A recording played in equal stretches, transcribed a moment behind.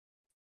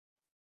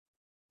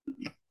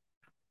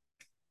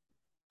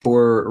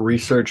For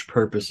research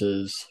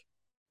purposes,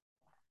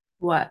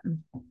 What?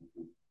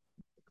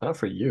 not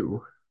for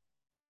you,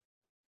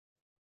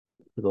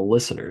 for the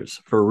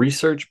listeners, for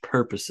research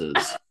purposes,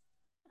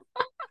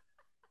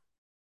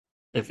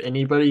 if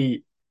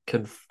anybody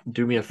can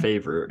do me a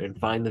favor and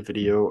find the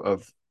video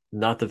of,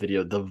 not the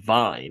video, the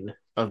vine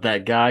of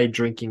that guy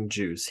drinking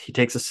juice. He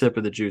takes a sip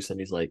of the juice and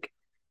he's like,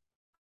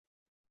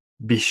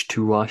 bish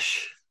to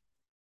wash.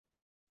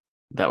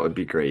 That would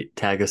be great.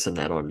 Tag us in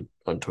that on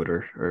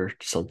Twitter or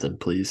something,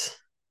 please.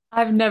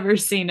 I've never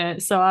seen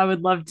it, so I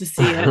would love to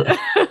see it.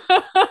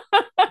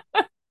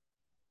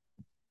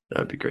 That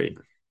would be great.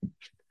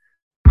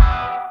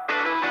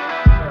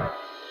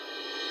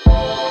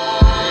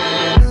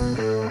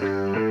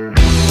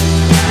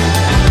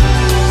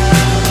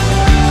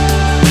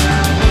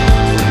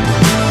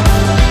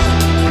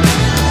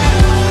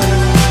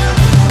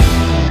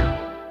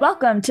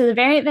 Welcome to the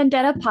Variant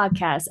Vendetta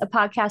podcast, a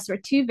podcast where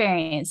two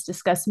variants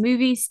discuss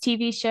movies,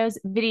 TV shows,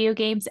 video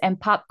games, and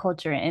pop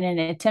culture in an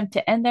attempt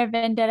to end their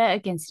vendetta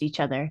against each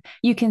other.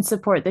 You can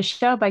support the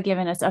show by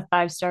giving us a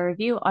 5-star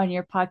review on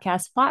your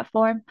podcast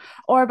platform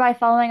or by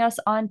following us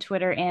on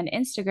Twitter and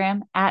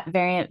Instagram at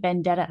Variant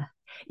Vendetta.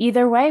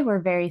 Either way, we're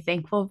very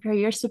thankful for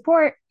your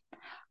support.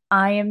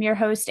 I am your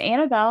host,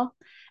 Annabelle,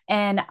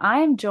 and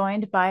I'm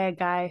joined by a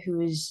guy who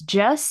is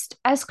just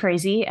as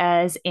crazy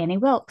as Annie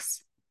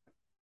Wilkes.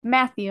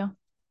 Matthew.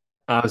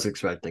 I was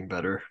expecting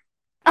better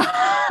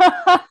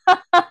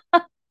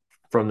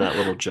from that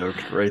little joke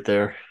right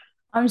there.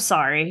 I'm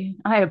sorry.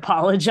 I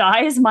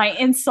apologize. My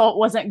insult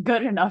wasn't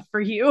good enough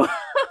for you.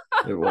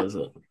 It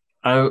wasn't.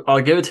 I'll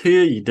give it to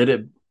you. You did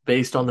it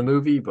based on the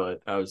movie,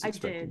 but I was I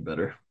expecting did.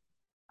 better.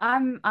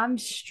 I'm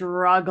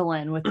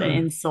struggling with the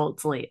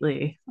insults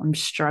lately. I'm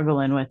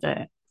struggling with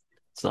it.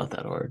 It's not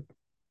that hard.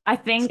 I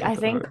It's think not I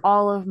that think hard.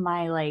 all of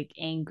my like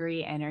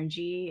angry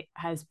energy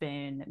has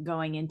been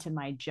going into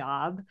my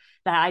job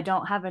that I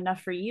don't have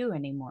enough for you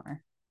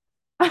anymore.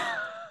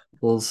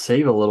 We'll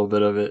save a little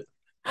bit of it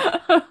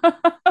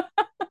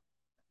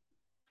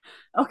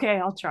Okay,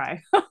 I'll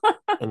try.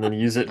 and then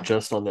use it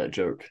just on that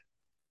joke.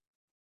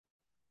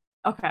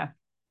 Okay.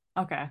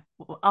 Okay.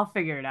 Well, I'll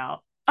figure it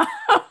out. I'll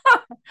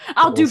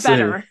We'll do see.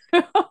 better.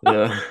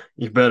 Yeah,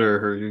 you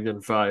better, or you're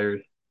getting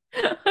fired.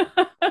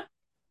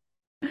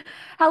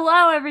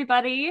 Hello,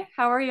 everybody.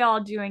 How are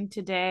y'all doing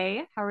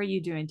today? How are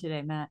you doing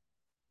today, Matt?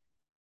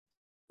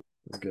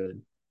 It's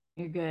good.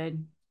 You're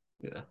good.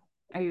 Yeah.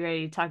 Are you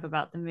ready to talk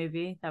about the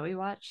movie that we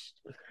watched?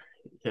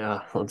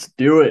 Yeah, let's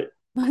do it.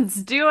 Let's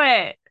do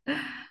it.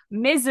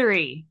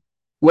 Misery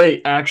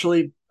Wait,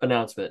 actually,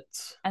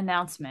 announcements.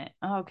 announcement.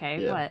 Oh,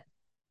 okay, Yeah.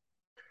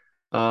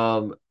 what?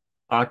 Um,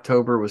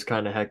 October was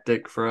kind of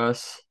hectic for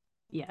us.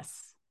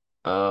 Yes.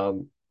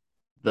 Um,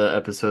 the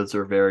episodes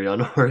are very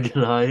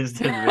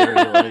unorganized and very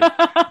like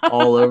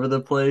all over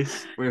the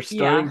place. We're Yeah.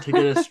 starting to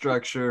get a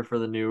structure for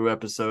the new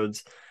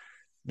episodes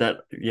that,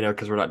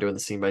 because we're not doing the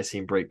scene by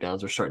scene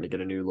breakdowns, we're starting to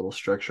get a new little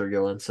structure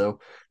going. So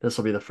this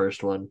will be the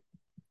first one,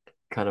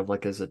 kind of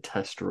like as a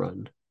test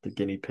run, the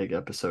guinea pig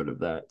episode of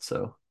that.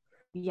 So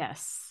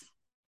Yes.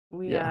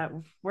 We yeah, uh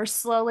we're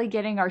slowly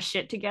getting our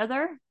shit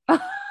together.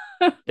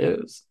 it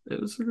was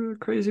a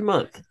crazy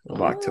month of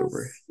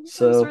October. It was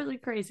So really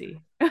crazy.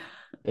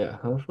 yeah,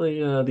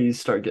 hopefully these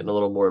start getting a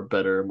little more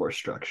better, more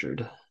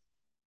structured.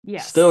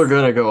 Still Yes.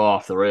 gonna go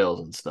off the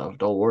rails and stuff.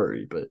 Don't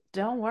worry, but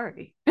Don't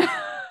worry.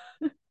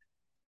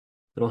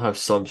 it'll have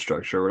some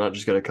structure. We're not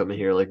just gonna come in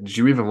here like, did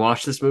you even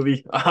watch this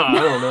movie? I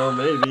don't know,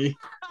 maybe.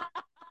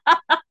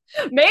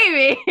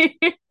 Maybe.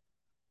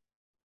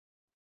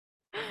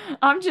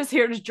 I'm just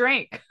here to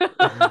drink.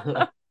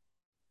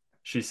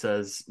 She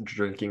says,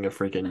 drinking a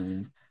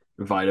freaking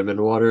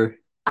vitamin water.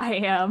 I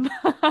am.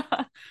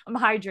 I'm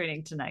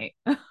hydrating tonight.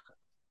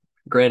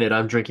 Granted,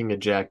 I'm drinking a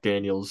Jack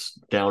Daniels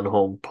down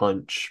home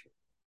punch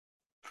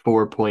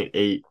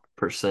 4.8%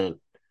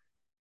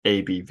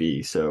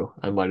 ABV, so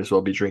I might as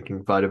well be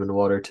drinking vitamin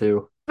water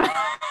too.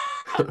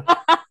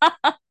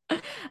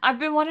 I've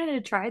been wanting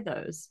to try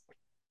those.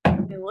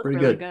 They look Pretty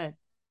really good. good.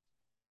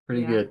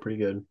 Pretty Yeah. good. Pretty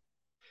good.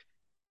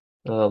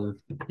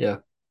 Yeah.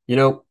 You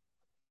know,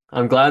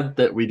 I'm glad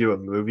that we do a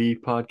movie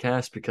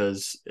podcast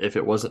because if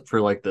it wasn't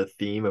for like the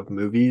theme of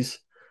movies,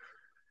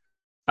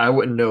 I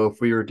wouldn't know if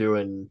we were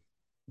doing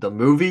the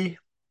movie,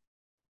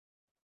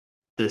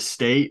 the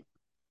state,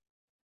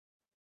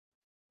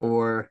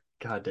 or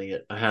God dang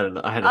it, I had a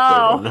third one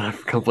Oh, and I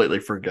completely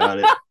forgot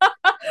it.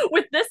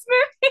 with this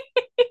movie?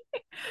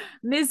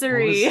 What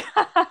Misery.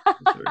 was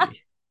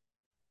Missouri?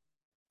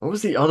 What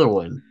was the other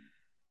one?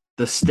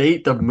 The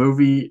state, the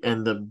movie,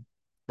 and the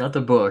not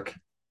the book.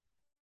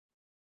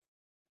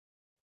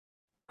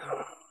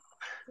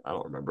 I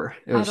don't remember.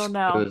 It I was don't it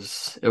know.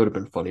 was it would have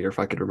been funnier if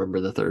I could remember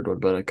the third one,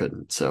 but I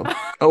couldn't. So,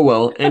 oh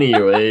well.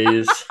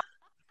 Anyways,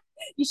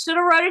 You should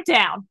have wrote it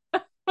down.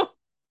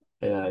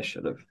 yeah, I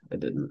should have. I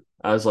didn't.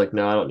 I was like,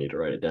 no, I don't need to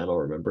write it down. I'll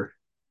remember.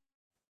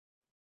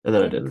 And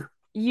then I And didn't.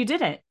 you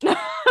didn't.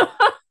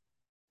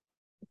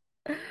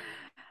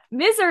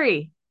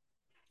 Misery,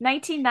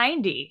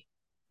 1990.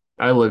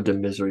 I lived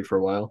in misery for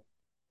a while.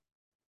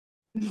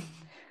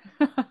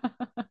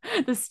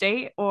 The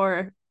state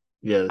or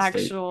Yeah, the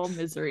state. actual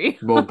misery?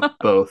 Well,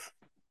 both.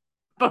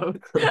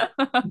 Both.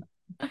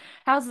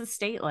 How's the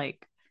state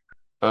like?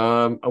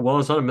 Well, I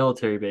was on a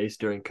military base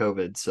during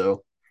COVID,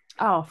 so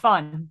Oh,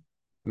 fun.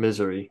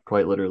 misery,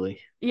 quite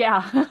literally.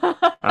 Yeah.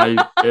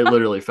 It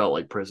literally felt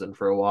like prison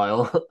for a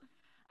while.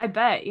 I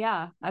bet,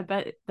 yeah. I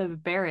bet the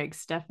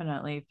barracks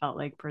definitely felt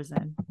like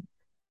prison.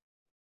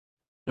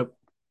 Nope.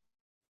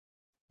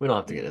 We don't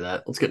have to get into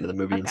that. Let's get into the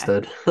movie Okay.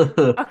 instead.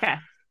 Okay.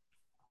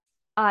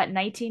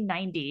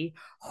 1990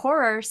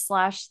 horror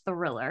slash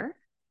thriller.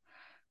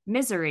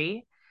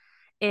 Misery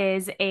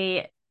is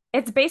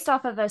it's based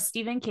off of a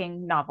Stephen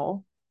King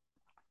novel,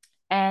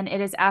 and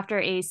it is after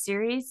a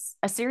serious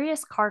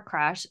car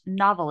crash.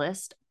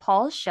 Novelist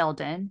Paul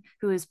Sheldon,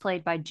 who is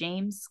played by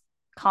James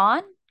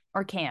Caan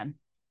or Can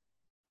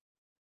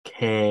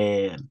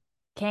Can.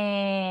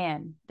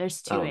 Can.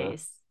 There's I two don't know.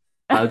 A's.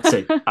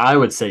 I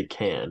would say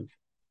can.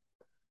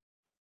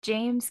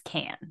 James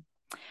Can.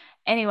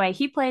 Anyway,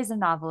 he plays a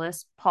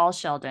novelist, Paul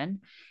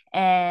Sheldon,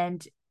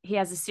 and he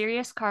has a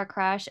serious car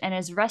crash and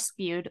is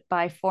rescued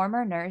by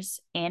former nurse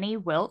Annie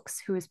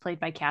Wilkes, who is played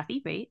by Kathy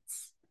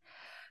Bates,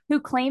 who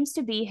claims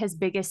to be his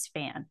biggest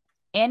fan.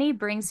 Annie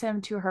brings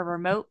him to her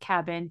remote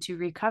cabin to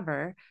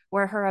recover,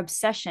 where her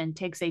obsession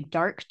takes a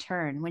dark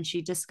turn when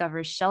she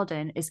discovers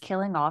Sheldon is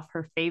killing off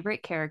her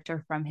favorite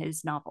character from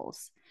his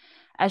novels.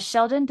 As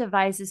Sheldon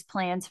devises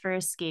plans for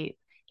escape,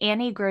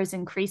 Annie grows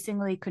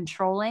increasingly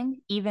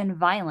controlling, even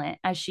violent,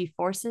 as she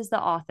forces the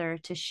author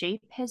to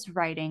shape his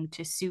writing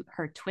to suit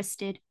her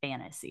twisted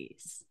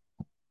fantasies.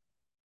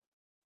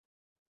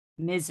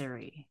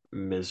 Misery.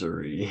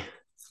 Misery.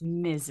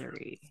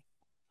 Misery.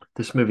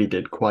 This movie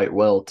did quite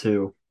well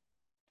too.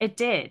 It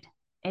did.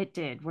 It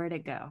did. Where'd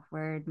it go?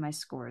 Where'd my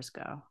scores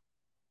go?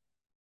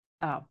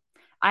 Oh,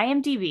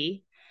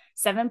 IMDb,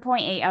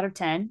 7.8 out of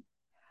 10.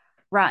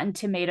 Rotten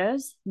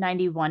Tomatoes,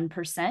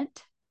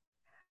 91%.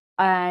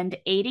 And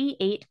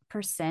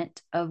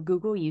 88% of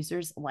Google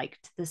users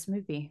liked this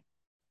movie.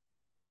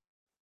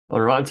 On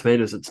Rotten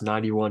Tomatoes, it's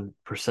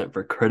 91%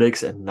 for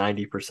critics and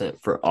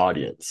 90% for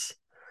audience.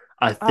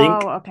 I Oh,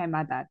 think okay,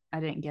 my bad. I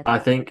didn't get I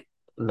that. think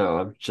no,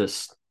 I'm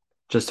just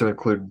to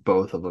include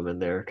both of them in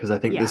there because I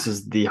think this Yeah,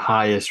 is the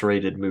highest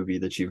rated movie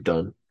that you've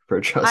done for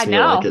I Trust Me,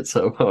 I Like know. It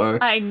so far.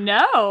 I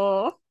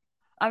know.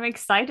 I'm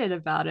excited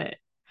about it.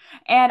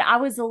 And I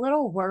was a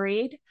little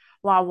worried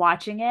while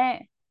watching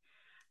it,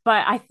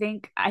 but I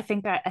think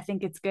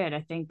it's good.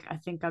 I think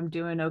I'm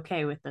doing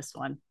okay with this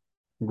one.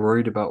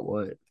 Worried about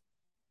what?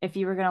 If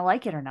you were gonna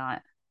like it or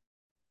not,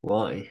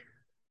 Why?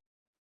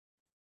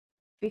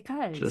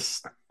 because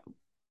Just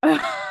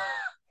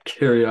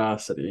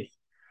curiosity.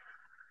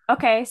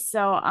 okay,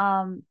 so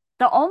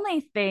the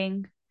only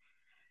thing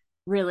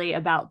really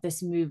about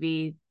this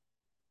movie,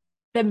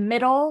 the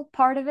middle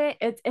part of it,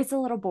 it's a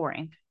little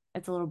boring.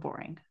 It's a little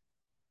boring.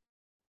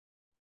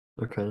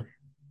 Okay.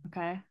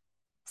 Okay.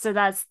 So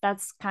that's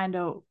kind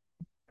of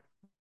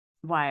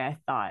why I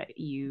thought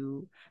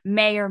you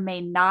may or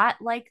may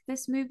not like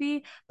this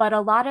movie, but a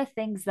lot of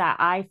things that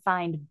I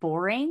find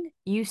boring,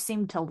 you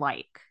seem to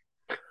like.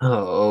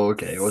 Oh,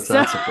 okay. What's So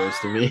that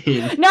supposed to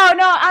mean? no,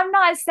 I'm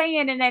not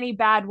saying in any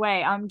bad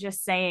way. I'm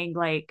just saying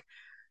like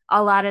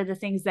a lot of the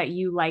things that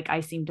you like,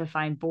 I seem to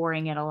find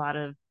boring, and a lot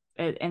of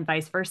and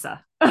vice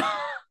versa.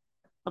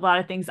 A lot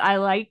of things I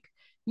like,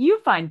 you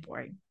find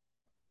boring.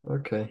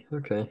 Okay,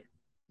 okay.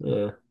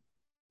 Yeah,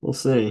 we'll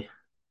see.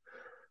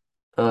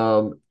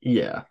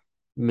 Yeah.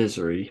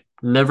 Misery.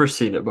 Never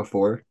seen it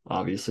before.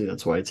 Obviously,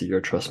 that's why it's a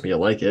your Trust Me, I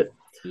Like It.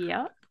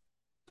 Yep.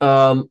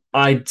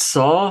 I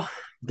saw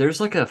there's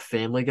like a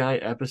Family Guy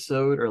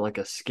episode or like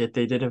a skit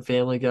they did in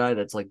Family Guy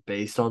that's like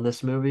based on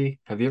this movie.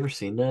 Have you ever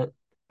seen that?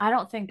 I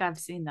don't think I've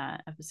seen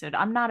that episode.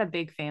 I'm not a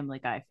big Family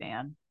Guy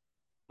fan.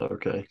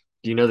 Okay.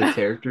 Do you know the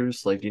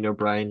characters? Like, do you know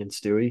Brian and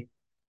Stewie,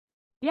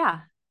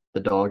 Yeah. the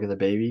dog and the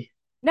baby?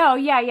 No,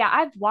 yeah.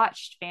 I've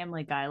watched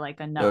Family Guy like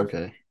enough.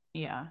 Okay.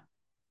 Yeah.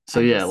 So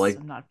yeah, like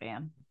I'm not a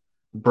fan.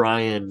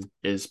 Brian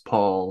is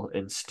Paul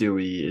and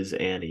Stewie is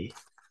Annie.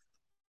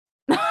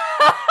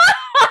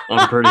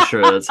 I'm pretty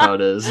sure that's how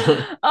it is.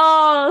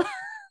 Oh,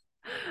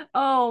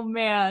 oh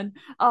man.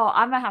 Oh,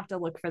 I'm gonna have to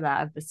look for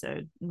that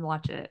episode and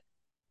watch it.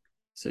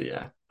 So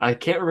yeah, I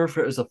can't remember if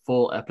it was a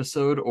full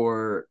episode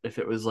or if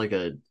it was like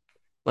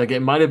it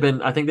might have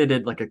been. I think they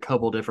did like a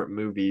couple different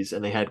movies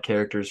and they had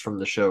characters from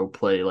the show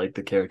play like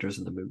the characters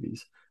in the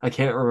movies. I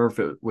can't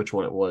remember which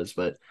one it was,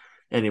 but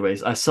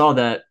anyways, I saw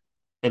that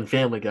in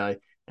Family Guy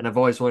and I've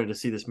always wanted to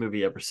see this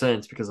movie ever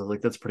since because I was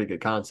like, that's a pretty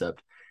good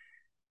concept.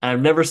 And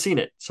I've never seen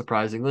it,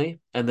 surprisingly.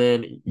 And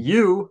then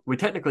we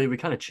technically we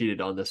kind of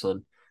cheated on this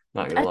one,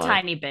 not gonna A lie.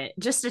 tiny bit,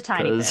 just a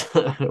tiny Because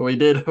bit.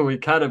 we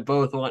kind of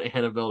both want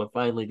Annabelle to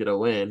finally get a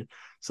win.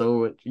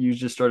 So you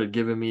just started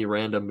giving me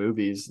random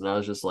movies, and I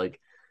was just like,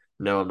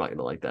 no, I'm not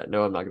gonna like that.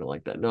 No, I'm not gonna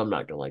like that. No, I'm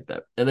not gonna like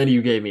that. And then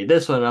you gave me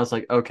this one, and I was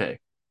like, okay,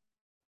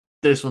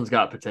 this one's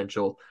got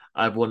potential.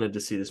 I've wanted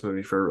to see this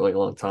movie for a really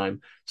long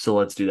time, so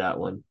let's do that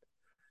one.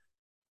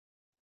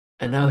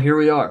 And now here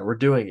we are. We're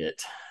doing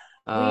it.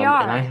 We And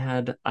are.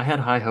 I had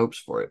high hopes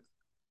for it.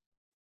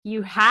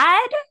 You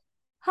had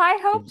high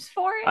hopes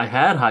for I it?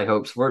 had high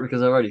hopes for it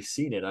because I've already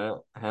seen it. I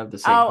don't have the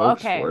same Oh,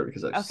 hopes for okay. it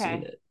because I've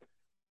seen Okay. it.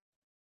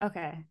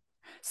 Okay.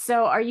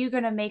 So are you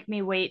gonna make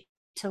me wait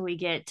till we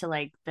get to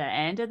like the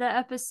end of the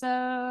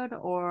episode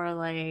or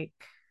like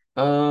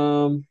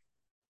Um,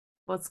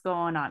 what's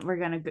going on? We're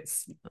gonna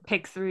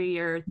pick through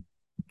your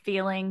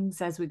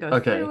feelings as we go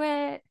through okay.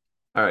 it.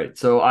 All right.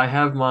 So I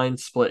have mine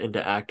split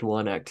into Act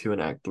 1, Act 2,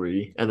 and Act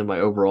 3, and then my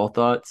overall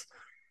thoughts.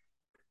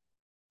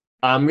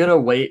 I'm gonna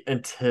wait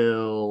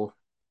until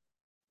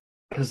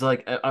because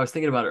like I was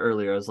thinking about it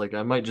earlier. I was like,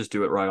 I might just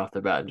do it right off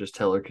the bat and just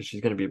tell her because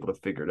she's gonna be able to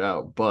figure it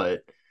out.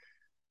 But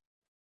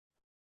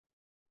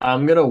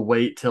I'm gonna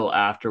wait till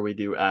after we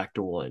do Act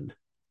 1.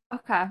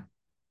 Okay.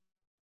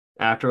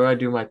 After I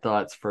do my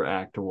thoughts for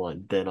Act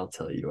 1, then I'll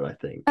tell you what I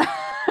think.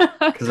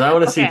 Because I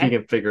want to see if you Okay.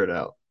 can figure it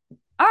out.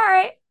 All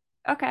right.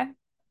 Okay.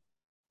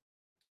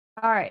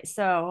 All right.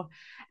 So,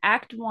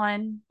 Act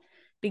 1,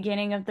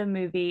 beginning of the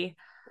movie.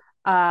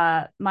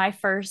 My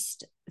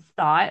first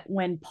thought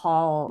when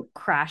Paul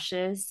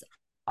crashes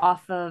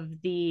off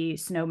of the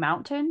snow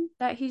mountain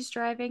that he's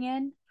driving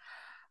in,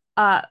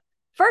 uh,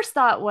 first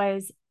thought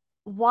was,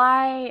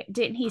 why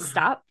didn't he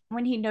stop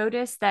when he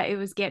noticed that it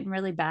was getting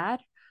really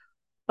bad?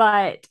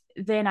 But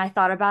then I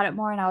thought about it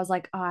more and I was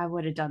like, oh, I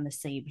would have done the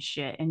same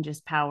shit and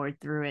just powered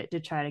through it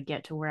to try to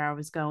get to where I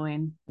was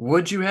going.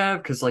 Would you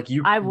have? Because like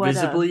you I would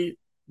have. visibly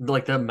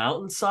like the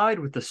mountainside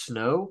with the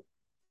snow,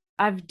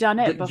 I've done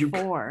it you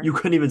before.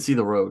 couldn't even see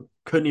the road.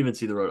 Couldn't even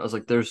see the road. I was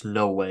like, there's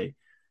no way.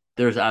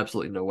 There's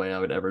absolutely no way I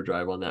would ever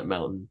drive on that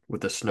mountain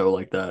with the snow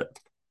like that.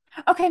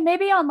 Okay,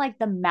 maybe on like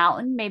the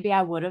mountain, maybe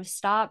I would have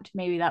stopped.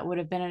 Maybe that would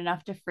have been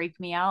enough to freak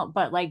me out.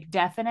 But like,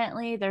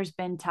 definitely, there's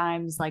been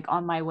times like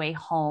on my way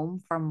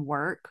home from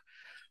work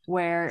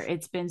where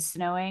it's been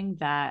snowing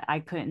that I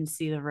couldn't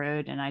see the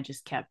road and I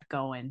just kept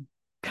going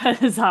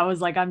because I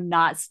was like, I'm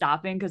not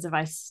stopping because if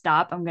I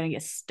stop, I'm going to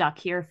get stuck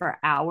here for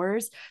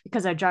hours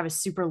because I drive a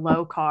super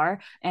low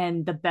car.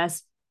 And the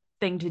best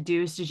thing to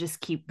do is to just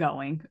keep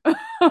going.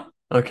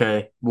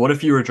 Okay, what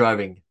if you were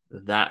driving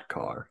that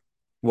car?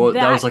 Well,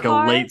 that was That like a car,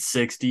 late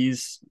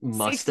 60s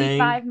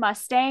Mustang? 65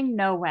 Mustang,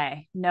 no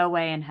way. No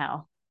way in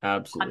hell.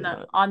 On Absolutely the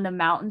not. on the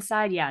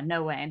mountainside, yeah,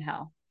 no way in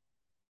hell.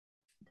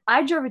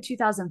 I drove a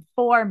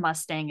 2004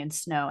 Mustang in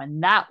snow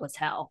and that was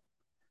hell.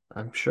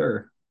 I'm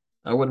sure.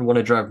 I wouldn't want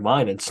to drive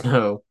mine in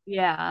snow.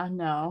 Yeah,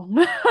 no.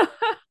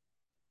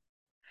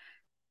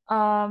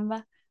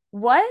 um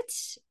what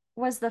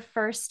was the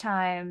first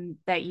time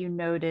that you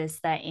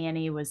noticed that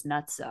Annie was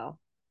nutso?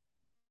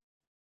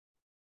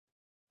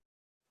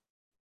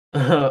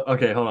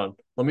 Okay, hold on.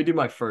 Let me do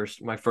my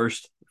first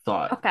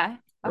thought, Okay.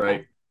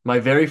 Okay. right? My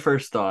very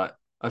first thought,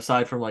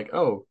 aside from like,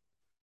 oh,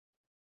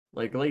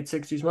 like late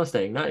 60s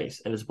Mustang,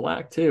 nice. And it's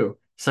black too.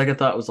 Second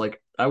thought was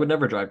like, I would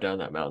never drive down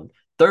that mountain.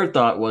 Third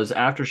thought was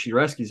after she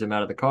rescues him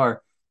out of the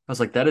car, I was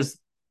like, that is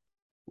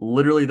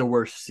literally the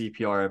worst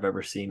CPR I've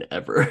ever seen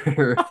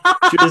ever.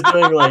 She was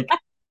doing like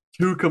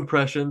two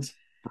compressions,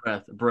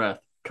 breath, breath,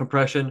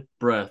 compression,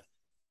 breath,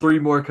 three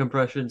more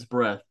compressions,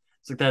 breath.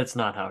 It's like that's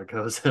not how it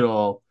goes at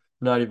all.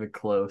 Not even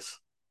close.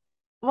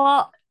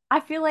 Well, I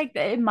feel like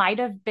it might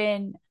have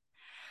been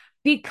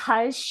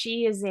because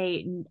she is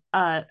a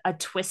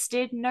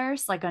twisted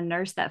nurse, like a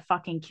nurse that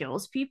fucking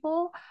kills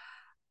people.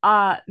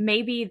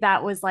 Maybe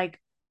that was like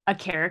a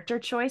character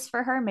choice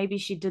for her. Maybe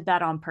she did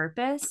that on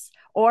purpose,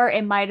 or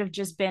it might have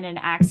just been an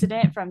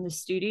accident from the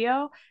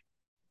studio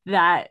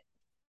that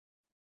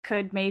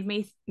could make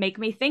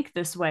me think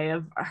this way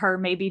of her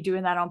maybe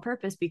doing that on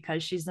purpose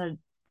because she's a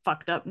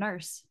fucked up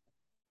nurse.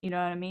 You know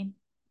what I mean?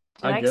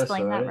 Did I I guess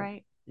explain so. that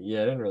right?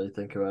 Yeah, I didn't really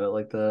think about it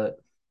like that.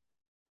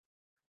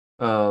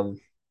 Um,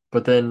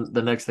 but then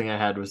the next thing I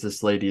had was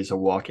this lady is a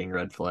walking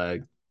red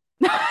flag.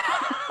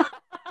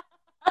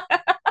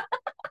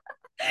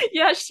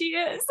 Yeah, she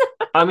is.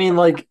 I mean,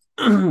 like,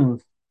 you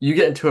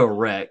get into a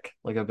wreck,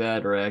 like a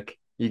bad wreck,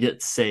 you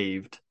get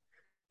saved,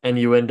 and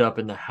you end up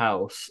in the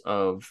house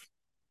of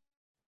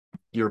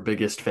your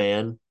biggest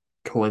fan,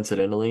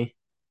 coincidentally.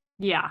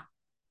 Yeah,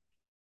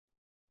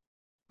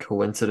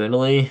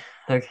 Coincidentally,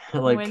 like,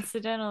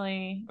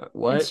 coincidentally.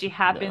 And what? she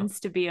No. happens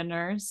to be a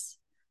nurse.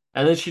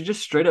 And then she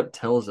just straight up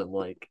tells him,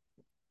 like,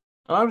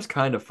 oh, I was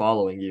kind of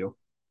following you.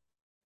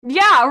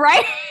 Yeah,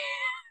 right.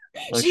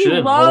 Like, she she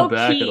didn't hold low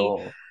back at key,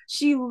 all.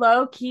 she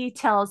low key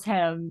tells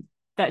him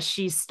that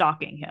she's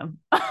stalking him.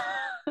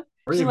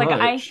 Pretty She's like,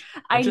 much.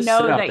 I I just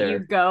sit know out that you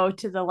there. go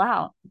to the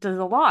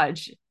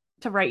lodge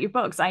to write your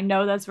books. I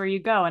know that's where you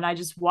go, and I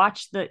just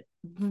watch the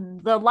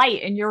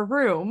light in your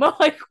room.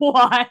 Like,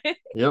 why?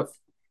 Yep.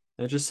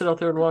 I just sit out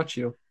there and watch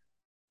you.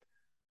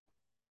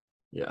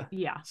 Yeah.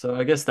 Yeah. So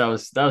I guess that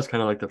was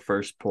kind of like the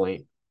first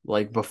point,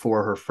 like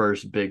before her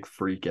first big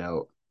freak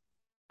out.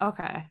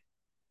 Okay.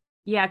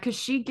 Yeah, because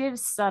she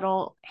gives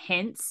subtle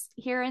hints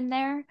here and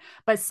there,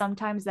 but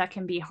sometimes that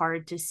can be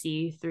hard to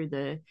see through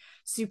the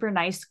super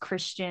nice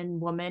Christian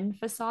woman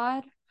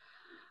facade.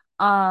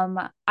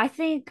 I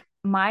think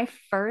my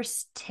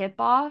first tip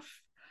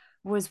off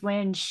was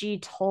when she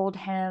told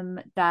him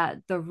that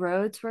the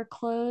roads were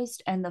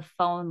closed and the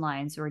phone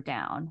lines were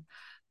down.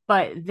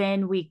 But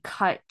then we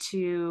cut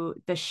to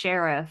the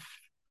sheriff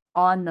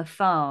on the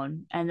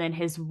phone, and then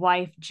his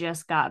wife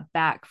just got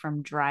back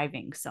from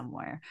driving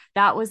somewhere.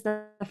 That was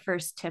the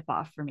first tip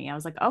off for me. I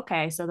was like,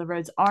 okay, so the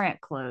roads aren't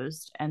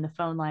closed and the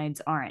phone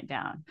lines aren't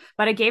down.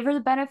 But I gave her the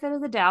benefit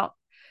of the doubt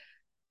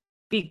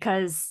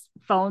because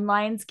phone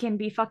lines can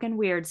be fucking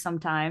weird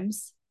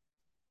sometimes.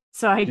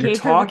 So I You're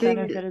gave her the talking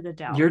benefit of the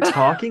doubt. you're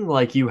talking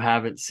like you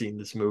haven't seen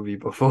this movie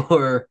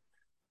before.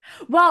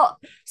 Well,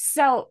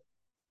 so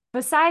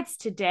besides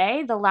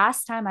today, the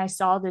last time I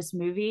saw this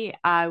movie,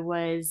 I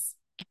was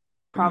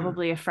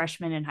probably a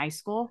freshman in high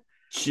school.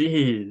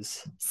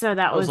 Jeez. So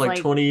that That was was like like,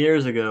 20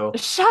 years ago.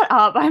 shut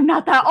up, I'm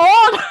not that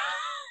old.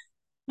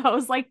 That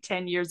was like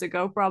 10 years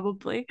ago,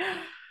 probably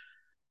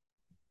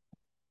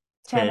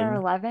 10 or 10.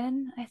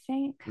 11, I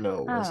think.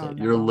 No, it I wasn't. don't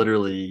You're know.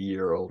 literally a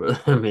year older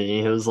than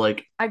me. It was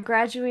like I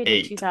graduated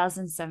 8.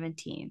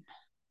 2017.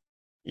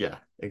 Yeah,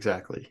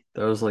 exactly.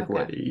 That was like Okay.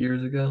 what, 8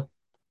 years ago?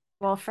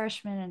 Well,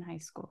 freshman in high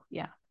school.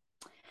 Yeah.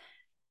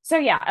 So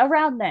yeah,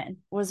 around then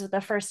was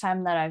the first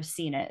time that I've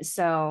seen it.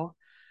 So,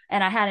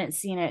 and I hadn't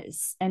seen it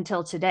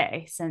until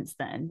today since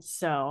then.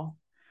 So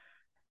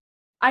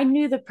I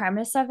knew the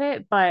premise of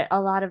it, but a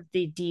lot of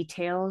the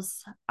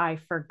details I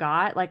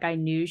forgot. Like I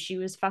knew she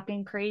was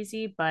fucking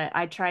crazy, but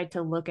I tried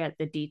to look at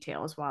the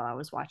details while I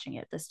was watching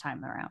it this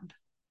time around.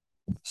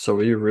 So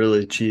we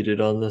really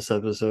cheated on this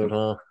episode,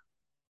 huh?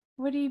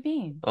 What do you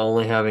mean?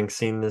 Only having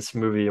seen this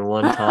movie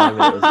one time,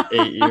 and it was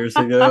 8 years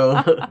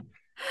ago,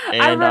 I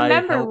and I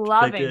remember helped pick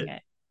loving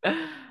it.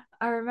 it.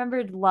 I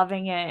remembered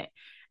loving it.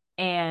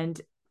 And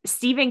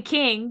Stephen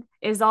King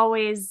is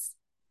always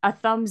a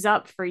thumbs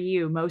up for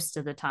you most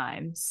of the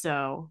time.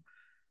 So,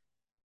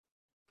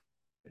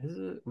 Is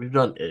it? We've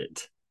done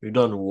it. We've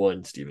done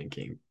one Stephen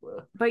King.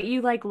 but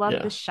you like love The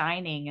Yeah.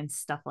 Shining and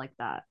stuff like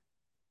that.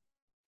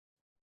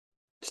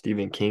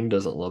 Stephen King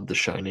doesn't love The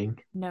Shining.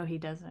 No, he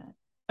doesn't.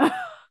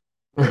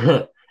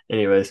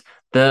 Anyways,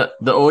 the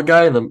old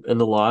guy in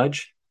the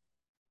lodge.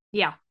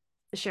 Yeah,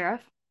 the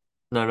sheriff,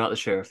 No, not the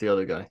sheriff, the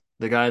other guy.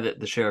 The guy that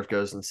the sheriff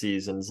goes and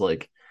sees and is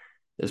like,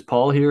 is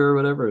Paul here or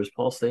whatever? Is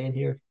Paul staying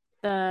here?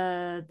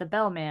 the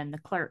bellman, the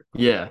clerk.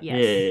 Yeah, yeah,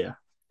 yeah, Yes.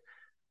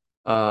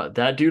 yeah.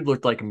 That dude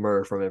looked like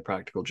Murr from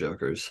Impractical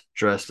Jokers,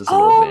 dressed as an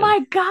old Oh man. my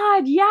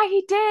God. Yeah,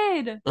 he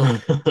did.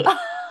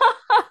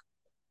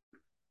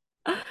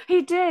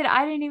 He did.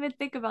 I didn't even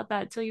think about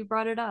that till you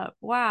brought it up.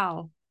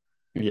 Wow.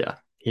 Yeah,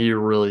 he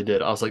really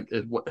did. I was like,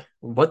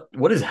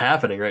 what is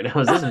happening right now?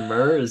 Is this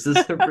Murr? Is this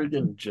a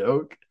freaking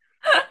joke?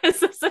 Is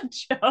this a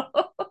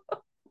joke?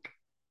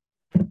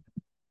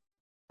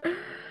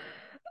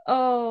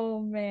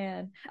 Oh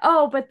man.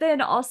 Oh, but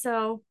then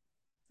also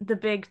the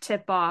big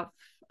tip off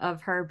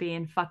of her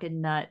being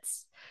fucking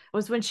nuts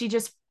was when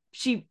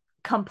she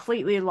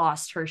completely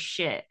lost her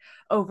shit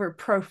over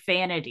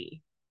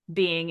profanity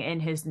being in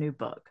his new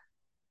book.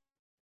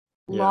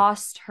 Yeah.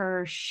 Lost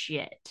her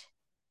shit.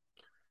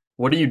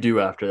 What do you do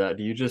after that?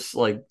 Do you just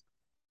like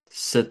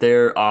sit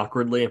there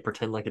awkwardly and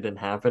pretend like it didn't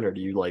happen, or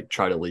do you like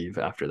try to leave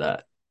after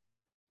that?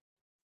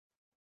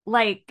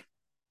 Like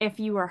if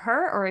you were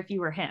her or if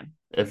you were him.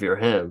 If you're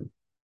him,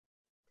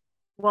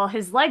 Well,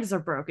 his legs are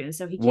broken,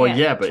 so he well, can't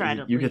yeah, but try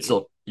to you could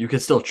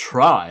leave. still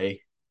try,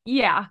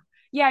 Yeah.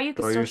 Yeah, you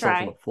could throw still yourself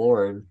on the try.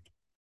 floor and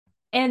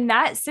In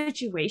that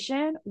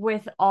situation,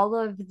 with all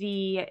of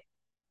the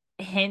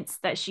hints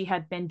that she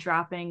had been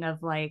dropping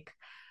of like,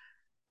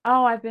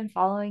 oh, I've been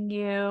following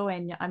you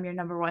and I'm your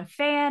number one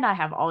fan. I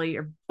have all of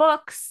your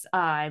books.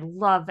 I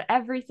love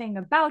everything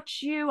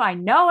about you. I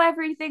know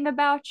everything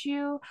about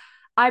you.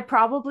 I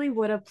probably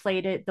would have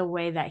played it the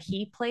way that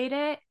he played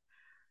it,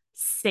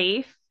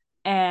 safe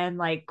and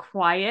like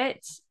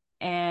quiet,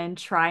 and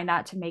try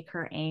not to make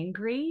her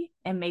angry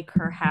and make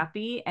her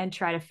happy and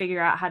try to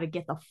figure out how to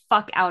get the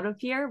fuck out of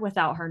here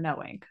without her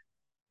knowing.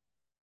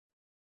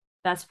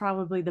 That's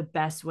probably the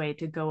best way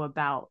to go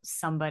about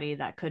somebody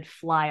that could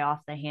fly off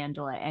the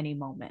handle at any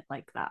moment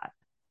like that.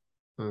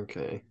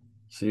 okay.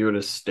 So you would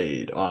have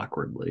stayed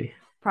awkwardly,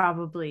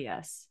 Probably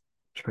yes.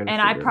 trying to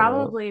And I figure it out.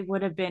 probably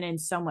would have been in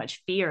so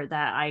much fear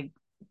that I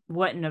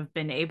wouldn't have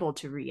been able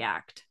to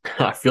react.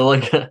 I feel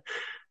like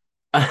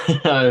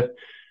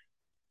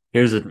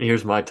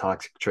here's my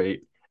toxic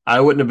trait. I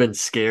wouldn't have been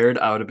scared.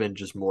 I would have been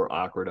just more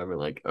awkward. I've been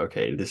like,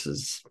 okay, this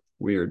is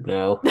weird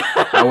now.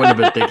 I wouldn't have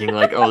been thinking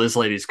like, oh, this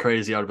lady's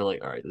crazy. I would have been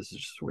like, all right, this is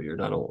just weird.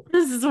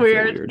 This is I feel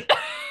weird.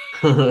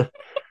 weird.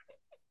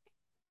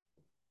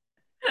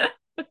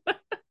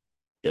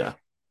 Yeah.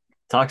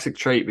 Toxic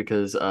trait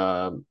because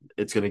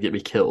it's gonna get me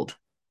killed.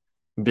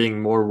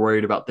 Being more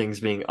worried about things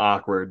being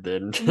awkward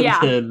than Yeah,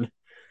 than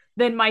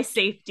then my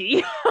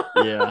safety.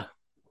 yeah.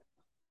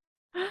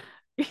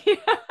 Yeah.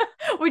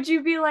 Would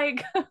you be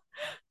like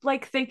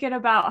thinking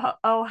about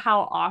oh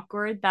how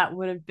awkward that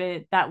would have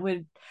been that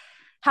would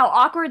how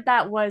awkward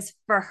that was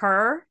for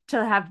her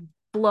to have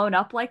blown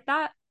up like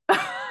that?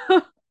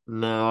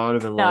 No, I would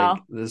have been like,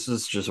 No. this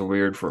is just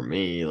weird for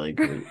me. Like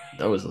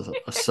that was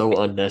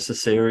so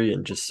unnecessary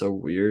and just so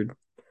weird.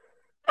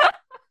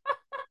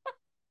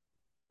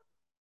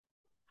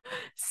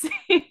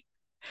 See,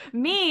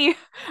 me,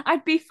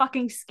 I'd be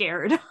fucking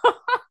scared.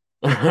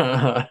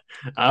 I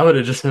would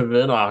have just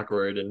been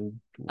awkward and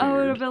I would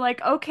have weird. been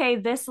like, okay,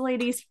 this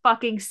lady's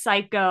fucking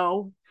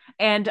psycho,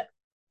 and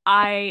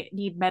I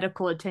need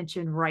medical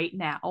attention right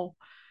now,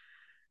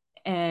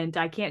 and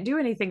I can't do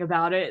anything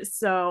about it.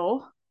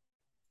 So,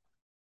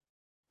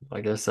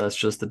 I guess that's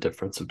just the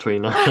difference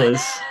between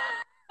us.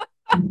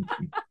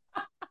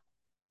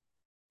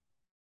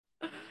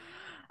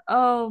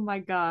 oh my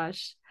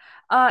gosh.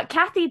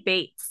 Kathy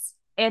Bates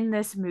in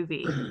this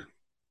movie,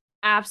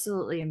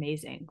 absolutely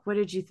amazing. What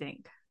did you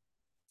think?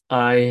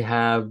 I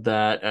have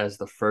that as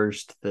the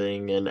first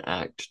thing in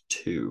Act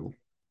Two.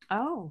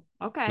 Oh,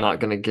 okay. Not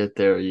gonna get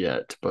there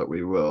yet, but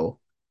we will.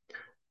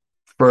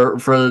 For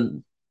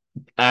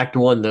Act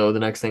One though, the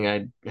next thing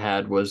I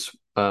had was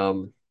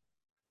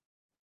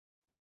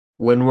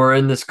when we're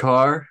in this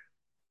car,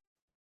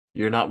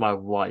 you're not my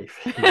wife,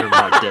 you're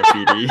my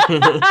deputy.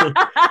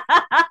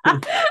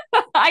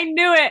 I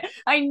knew it.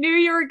 I knew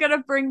you were gonna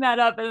bring that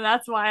up, and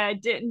that's why I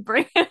didn't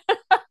bring it.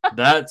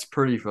 That's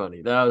pretty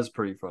funny. That was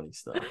pretty funny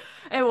stuff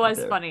It right was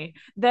there. funny.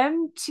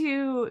 Them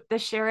two, the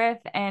sheriff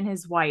and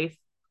his wife,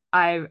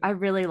 I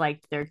really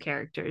liked their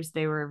characters.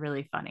 They were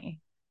really funny.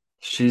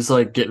 She's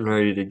like getting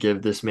ready to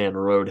give this man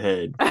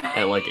roadhead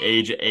at like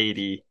age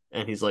 80,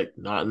 and he's like,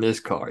 not in this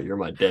car, you're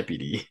my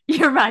deputy.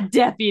 You're my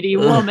deputy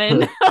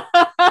woman.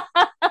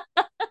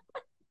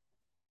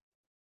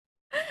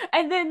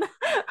 And then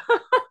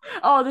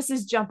oh, this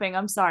is jumping.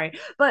 I'm sorry.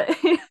 But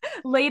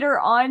later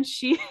on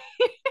she's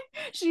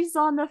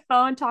on the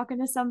phone talking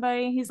to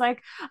somebody. He's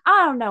like,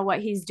 I don't know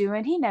what he's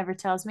doing. He never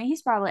tells me.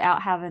 He's probably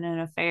out having an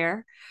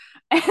affair.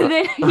 And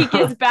then he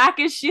gets back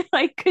and she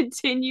like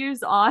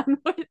continues on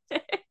with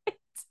it.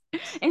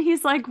 And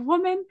he's like,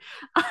 woman,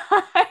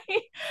 I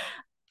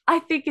I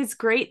think it's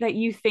great that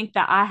you think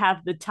that I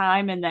have the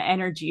time and the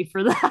energy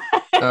for that.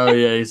 Oh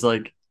yeah, he's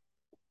like,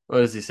 what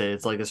does he say?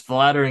 It's like as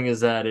flattering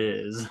as that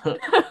is.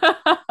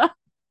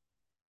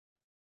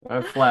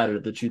 I'm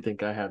flattered that you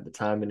think I have the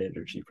time and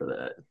energy for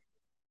that.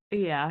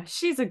 Yeah,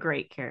 she's a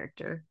great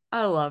character.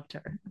 I loved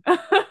her.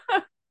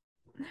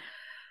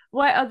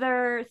 What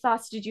other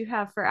thoughts did you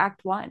have for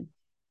Act One?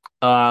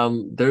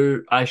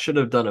 There I should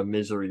have done a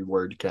misery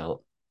word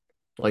count.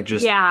 Like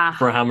just Yeah,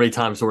 for how many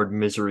times the word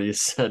misery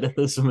is said in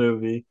this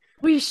movie.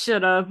 we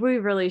should have. We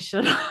really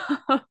should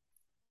have.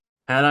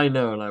 Had I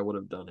known, I would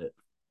have done it.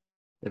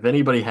 If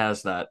anybody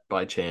has that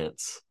by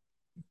chance,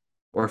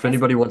 or if It's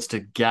anybody wants to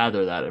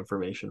gather that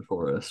information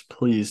for us,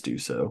 please do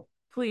so.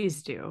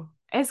 please do.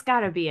 It's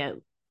got to be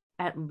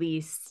at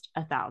least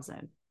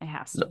 1,000. It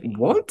has to be.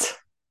 What?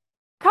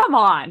 Come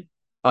on.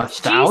 A She's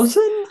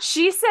thousand?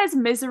 she says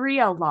misery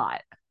a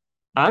lot.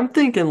 I'm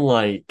thinking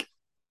like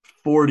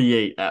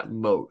 48 at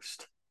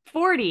most.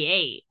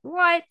 48.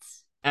 What?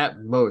 At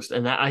most.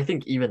 And that I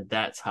think even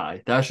that's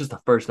high. That's just the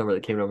first number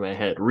that came to my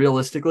head.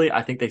 Realistically,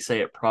 I think they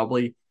say it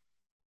probably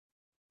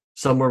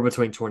somewhere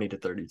between 20 to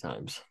 30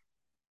 times.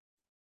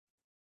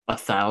 A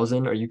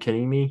thousand? Are you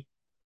kidding me?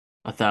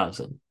 A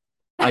thousand.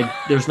 I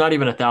there's not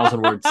even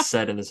 1,000 words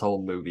said in this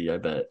whole movie, I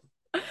bet.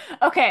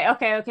 Okay.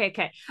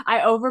 I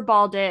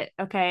overballed it.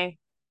 Okay.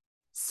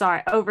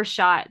 Sorry.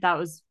 Overshot. That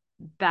was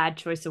bad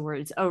choice of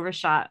words.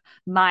 Overshot.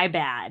 My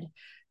bad.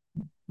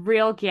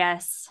 Real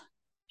guess.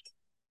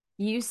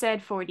 You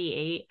said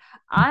 48.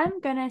 I'm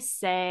gonna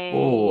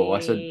Oh, I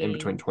said in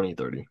between say 20 and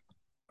 30.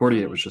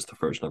 48 was 20. just the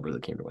first number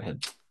that came to my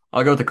head.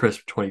 I'll go with the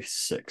crisp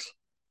 26.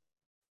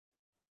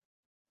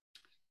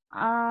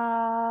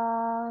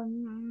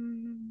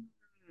 Um,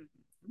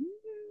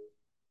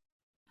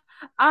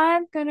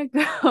 I'm gonna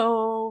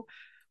go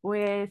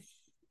with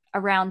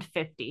around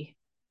 50.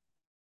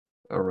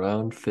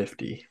 Around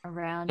 50.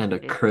 Around And a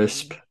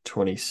crisp 50.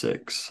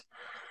 26.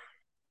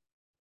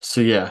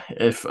 So yeah,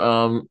 if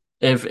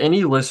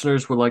any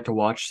listeners would like to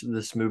watch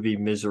this movie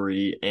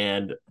Misery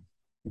and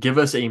give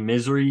us a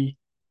misery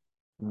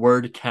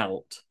word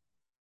count,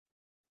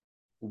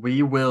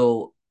 we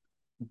will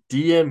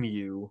DM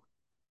you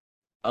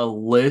a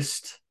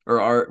list or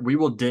our we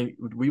will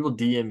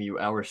DM you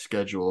our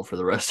schedule for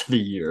the rest of the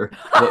year.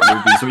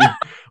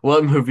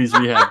 What movies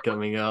we have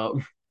coming up.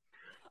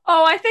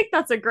 Oh, I think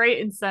that's a great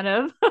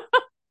incentive.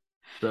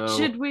 So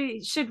Should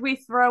we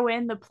throw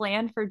in the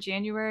plan for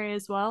January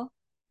as well?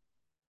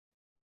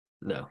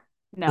 no.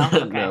 No. No,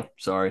 Okay.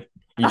 sorry.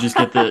 You just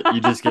get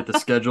the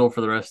schedule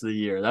for the rest of the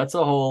year. That's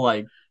a whole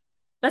like two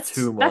That's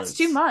two months.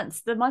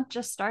 months. The month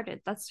just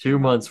started. That's two 2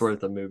 months months.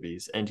 worth of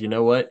movies. And you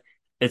know what?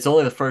 It's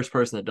only the first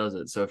person that does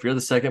it. So if you're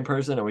the second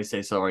person and we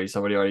say sorry,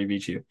 somebody already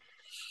beat you.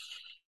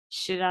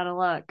 Shit out of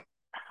luck.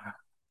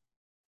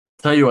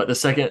 Tell you what,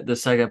 the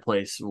second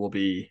place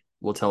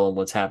we'll tell them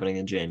what's happening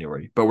in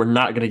January, but we're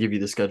not going to give you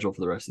the schedule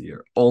for the rest of the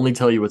year. Only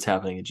tell you what's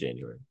happening in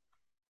January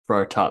for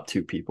our top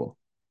two people.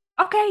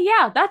 Okay,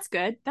 yeah, that's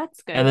good.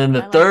 That's And good. then the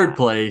I like third that.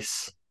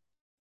 place,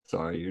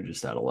 sorry, you're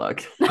just out of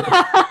luck.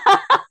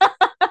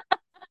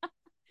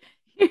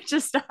 You're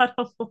just out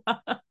of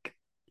luck.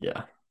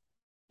 Yeah.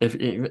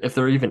 If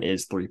there even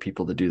is three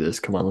people to do this,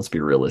 come on, let's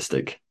be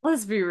realistic.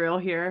 Let's be real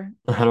here.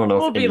 I don't know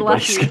if We'll be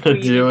anybody's lucky if gonna we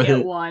even do get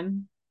it.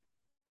 one.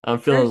 I'm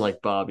feeling There's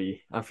like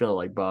Bobby. I'm feeling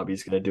like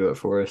Bobby's gonna do it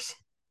for us.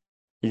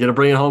 You gonna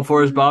bring it home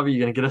for us, mm, Bobby? You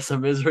gonna get us a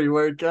misery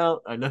word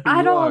count? I know I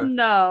you don't are.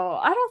 know.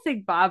 I don't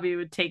think Bobby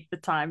would take the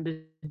time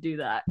to do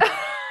that.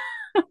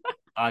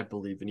 I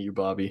believe in you,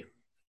 Bobby.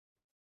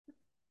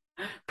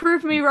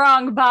 Prove me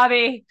wrong,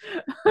 Bobby.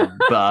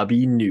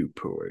 Bobby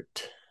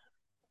Newport.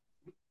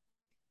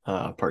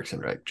 Parks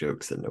and Rec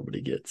jokes that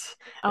nobody gets.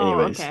 Oh,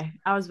 Anyways, okay.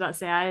 I was about to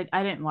say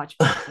I didn't watch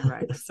Parks and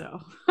Rec,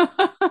 so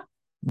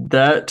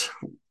that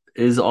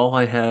is all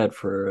I had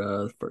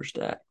for the first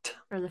act.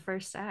 for the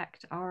first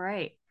act. All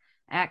right.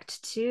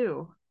 Act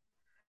two.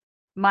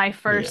 My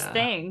first Yeah,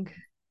 thing,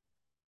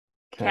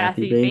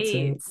 Kathy Kathy Bates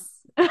in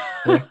Bates.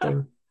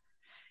 acting.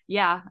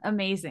 Yeah,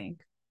 amazing.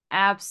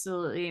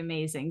 Absolutely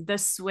amazing. The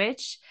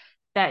switch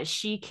that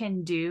she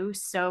can do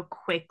so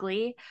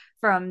quickly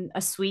from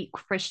a sweet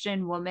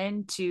Christian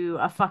woman to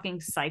a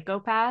fucking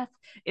psychopath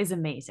is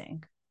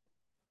amazing.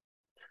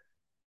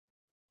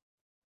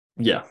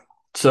 Yeah.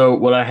 So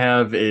what I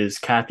have is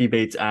Kathy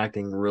Bates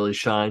acting really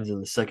shines in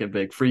the second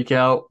big freak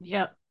out.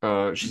 Yep.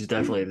 She's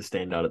definitely the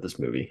standout of this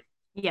movie.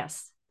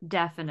 Yes,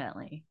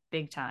 definitely.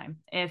 Big time.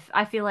 If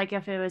I feel like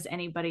if it was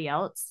anybody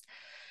else,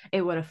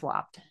 it would have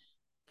flopped.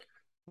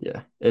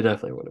 Yeah, it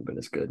definitely would have been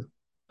as good.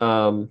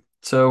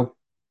 So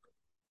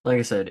like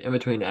I said, in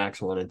between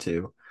acts one and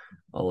two,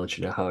 I'll let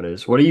you know how it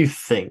is. What do you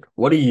think?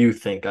 What do you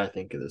think I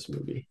think of this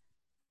movie?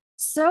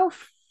 So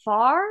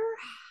far,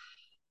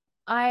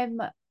 I'm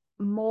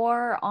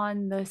more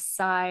on the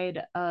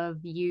side of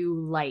you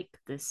like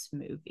this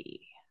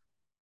movie.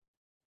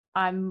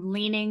 I'm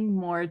leaning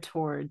more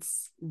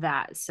towards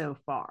that so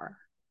far.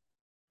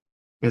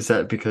 Is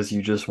that because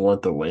you just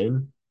want the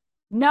win?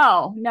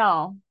 No,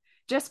 no.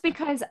 Just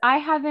because I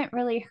haven't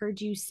really heard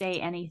you say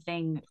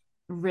anything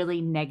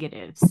really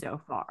negative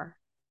so far.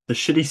 The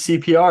shitty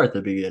CPR at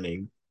the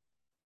beginning.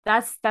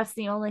 That's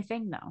the only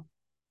thing though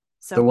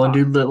so The one far.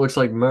 dude that looks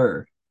like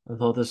Murr. I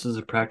thought this was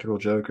a Practical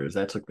Jokers.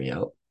 That took me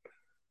out.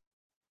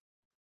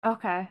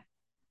 Okay.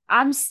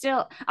 I'm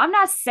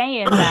not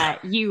saying that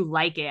you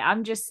like it.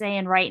 I'm just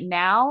saying right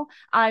now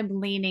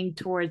I'm leaning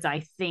towards I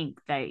think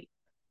that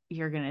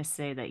you're going to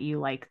say that you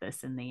like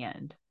this in the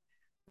end.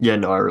 Yeah,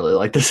 no, I really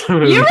like this You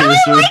movie.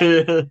 This really like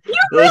movie, you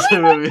this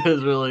really like movie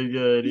is really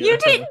good. you Yeah,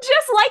 didn't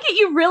just like it,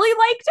 you really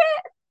liked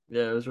it?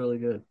 yeah, it was really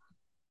good.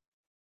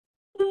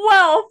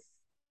 Well,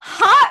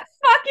 hot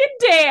fucking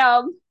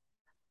damn.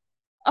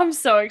 I'm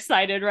so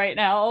excited right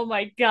now. Oh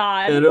my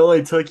god. It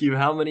only took you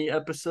how many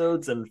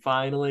episodes, and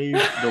finally,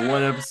 the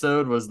one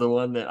episode was the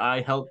one that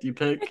I helped you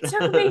pick. It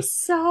took me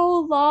so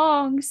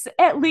long,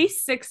 at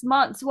least 6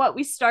 months. What,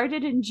 we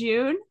started in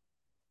June?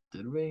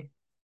 Did we?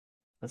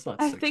 That's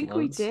not I six think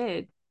we months.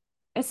 did.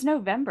 It's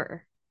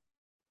November.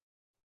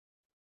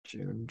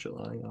 June,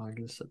 July,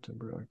 August,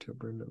 September,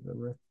 October,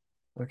 November.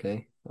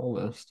 Okay,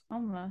 almost.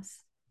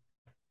 Almost.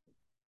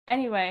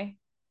 Anyway,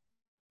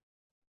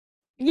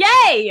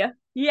 yay!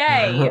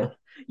 Yay! To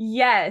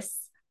Yes.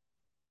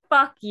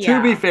 Fuck be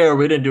yeah. fair,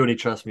 we didn't do any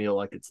Trust Me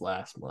like it's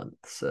last month,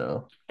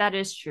 so That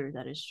is true.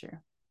 That is true.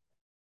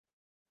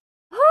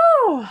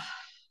 Whew.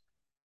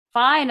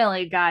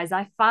 Finally, guys.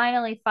 I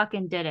finally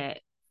fucking did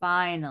it.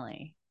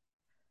 Finally.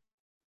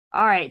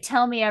 All right.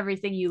 Tell me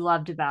everything you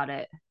loved about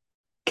it.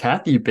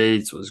 Kathy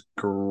Bates was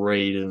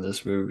great in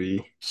this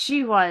movie.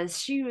 She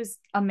was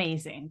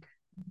amazing.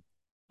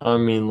 I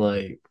mean,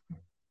 like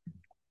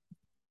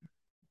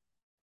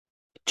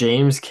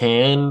James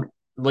Caan,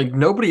 like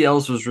nobody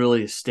else was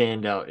really a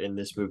standout in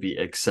this movie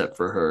except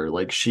for her.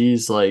 Like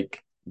she's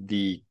like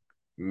the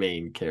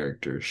main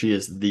character. She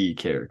is the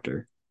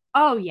character.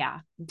 Oh,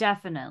 yeah,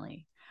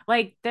 definitely.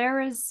 Like,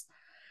 there was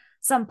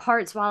some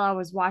parts while I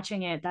was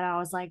watching it that I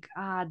was like,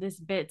 this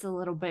bit's a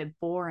little bit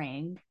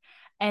boring.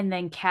 And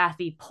then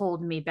Kathy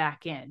pulled me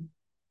back in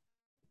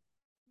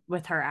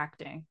with her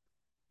acting.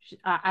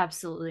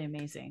 Absolutely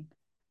amazing.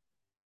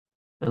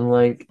 And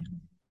like,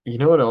 you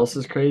know what else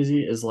is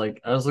crazy is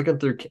like I was looking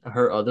through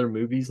her other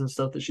movies and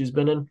stuff that she's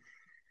been in.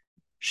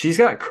 She's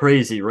got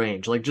crazy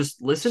range. Like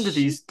just listen to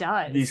She these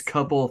does.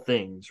 couple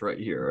things right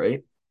here,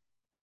 right?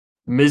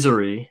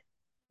 Misery,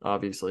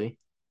 obviously.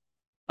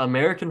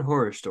 American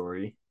Horror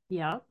Story,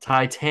 Yep.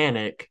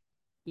 Titanic,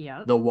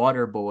 Yep. The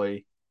Water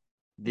Boy,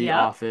 The Yep.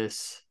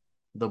 Office,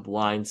 The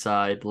Blind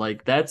Side.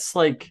 Like that's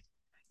like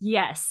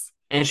Yes.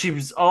 and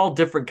she's all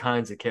different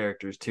kinds of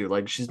characters too.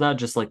 Like she's not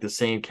just like the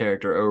same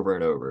character over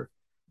and over.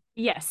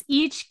 Yes.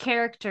 Each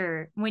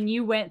character, when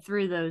you went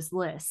through those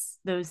lists,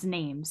 those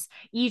names,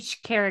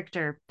 each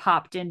character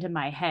popped into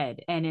my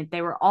head and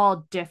they were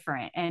all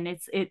different. And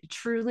it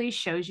truly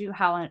shows you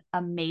how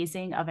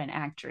amazing of an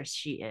actress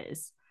she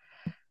is.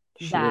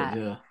 She is, That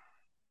yeah.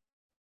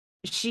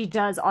 she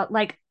does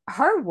like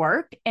her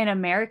work in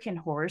American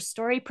Horror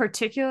Story,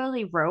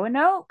 particularly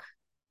Roanoke,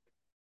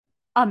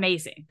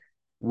 amazing.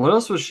 What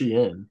else was she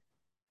in?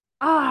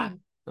 Ah,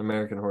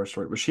 American Horror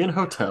Story. Was she in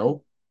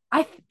Hotel?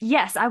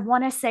 Yes, I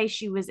want to say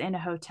she was in a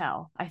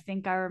hotel. I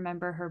think I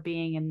remember her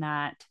being in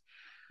that.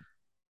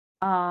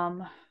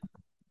 Um,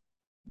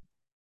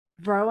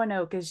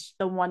 Roanoke is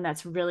the one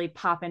that's really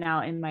popping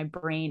out in my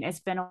brain.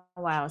 It's been a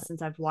while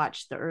since I've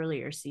watched the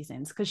earlier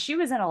seasons because she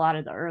was in a lot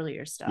of the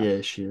earlier stuff.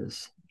 Yeah, she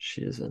is.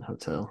 She is in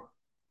Hotel.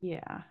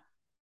 Yeah,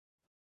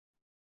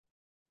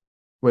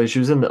 Wait, she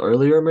was in the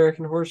earlier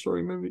American Horror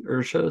Story movie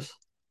or shows,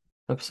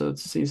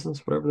 episodes,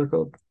 seasons, whatever they're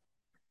called.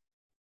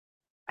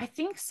 I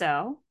think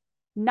so.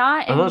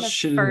 Not I in thought the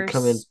she didn't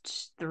come in.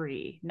 first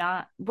three.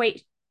 Not,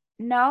 wait,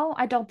 no,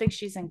 I don't think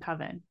she's in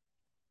Coven.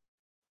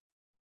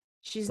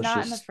 She's Let's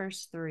not in the just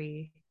first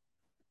three.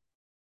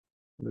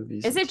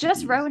 movies Is and it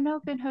just TVs.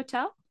 Roanoke and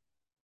Hotel?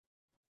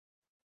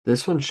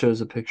 This one shows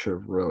a picture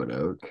of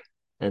Roanoke,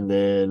 and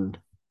then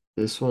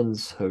this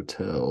one's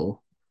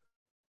Hotel.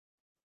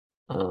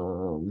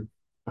 Um,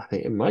 I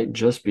think it might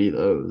just be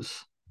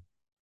those.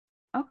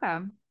 Okay.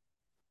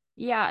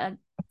 Yeah,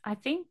 I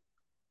think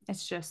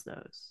it's just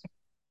those.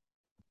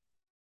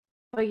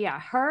 But yeah,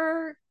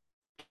 her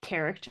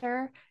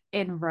character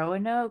in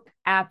Roanoke,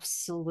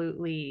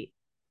 absolutely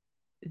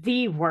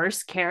the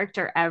worst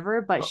character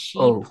ever, but she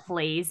Oh,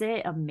 plays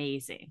it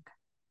amazing.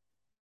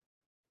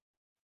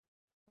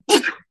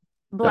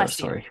 oh, Bless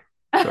you. sorry,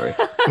 sorry.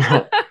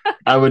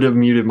 I would have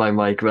muted my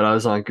mic, but I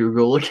was on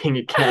Google looking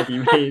at Kathy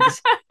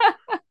Bates.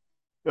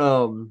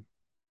 Um,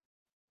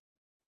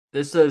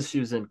 this says she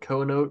was in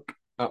Conoke.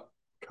 Oh,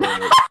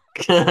 Conoke.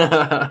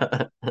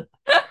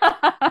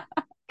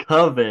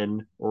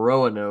 Coven,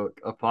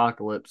 Roanoke,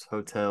 Apocalypse,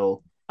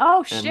 Hotel,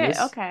 Oh and shit. this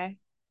Okay.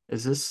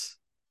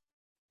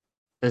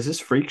 is this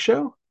Freak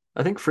Show?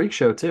 I think Freak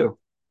Show too.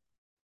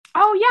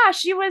 Oh yeah,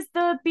 she was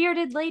the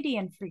bearded lady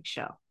in Freak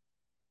Show.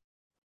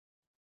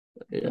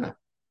 Yeah.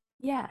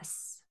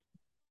 Yes.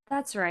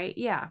 That's right.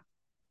 Yeah.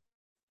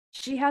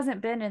 She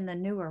hasn't been in the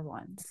newer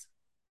ones.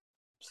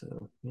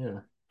 So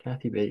yeah,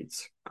 Kathy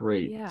Bates,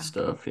 great Yeah.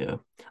 stuff. Yeah.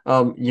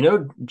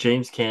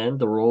 James Caan,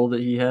 the role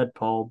that he had,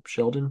 Paul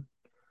Sheldon.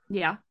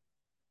 Yeah.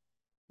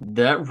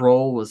 That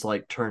role was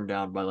like turned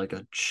down by like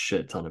a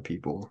shit ton of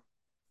people.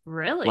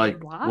 Really? Like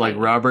Why?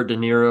 Robert De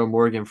Niro,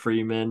 Morgan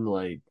Freeman,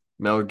 like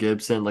Mel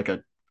Gibson, like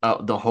a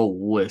the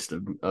whole list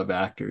of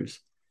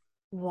actors.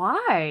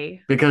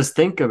 Why? Because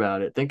think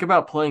about it. Think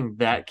about playing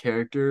that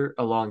character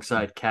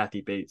alongside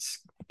Kathy Bates'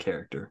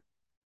 character.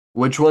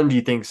 Which one do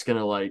you think's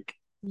gonna like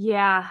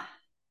Yeah.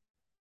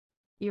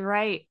 You're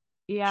right.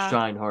 Yeah.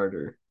 shine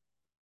harder?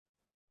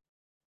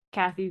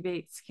 Kathy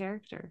Bates'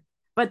 character.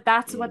 But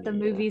that's what the Yeah,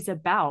 movie's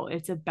about.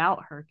 It's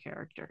about her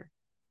character.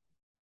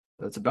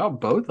 it's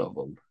about both of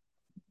them.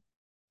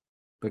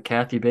 But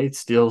Kathy Bates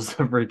steals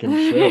the freaking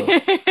show.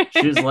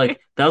 She was like,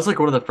 that was like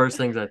one of the first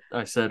things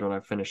I said when I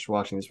finished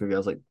watching this movie. I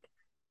was like,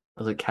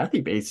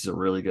 Kathy Bates is a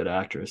really good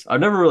actress. I've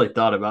never really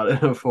thought about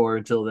it before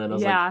until then. I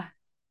was like, Yeah,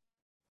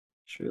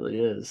 she really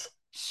is.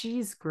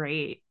 she's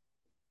great.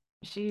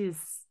 She's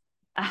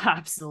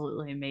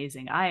absolutely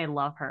amazing. I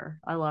love her.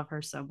 I love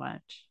her so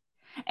much.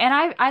 And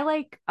I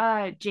like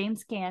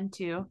James Caan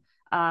too.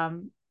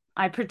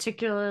 I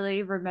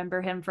particularly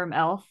remember him from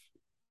Elf.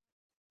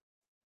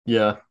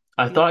 Yeah.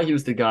 I thought Yeah. he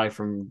was the guy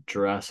from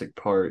Jurassic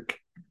Park,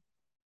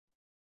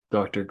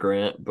 Dr.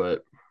 Grant,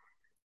 but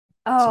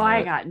it's Oh,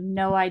 I not. got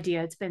no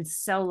idea. It's been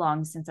so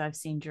long since I've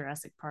seen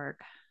Jurassic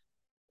Park.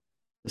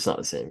 It's not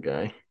the same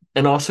guy.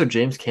 And also,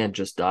 James Caan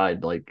just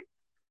died like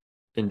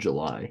in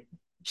July.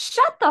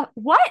 Shut the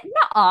what?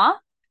 Nuh-uh.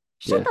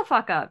 Shut Yeah. the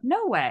fuck up.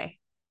 No way.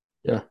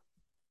 Yeah.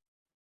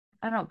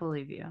 I don't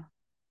believe you.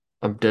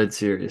 I'm dead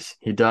serious.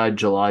 He died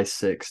July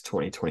 6th,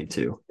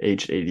 2022,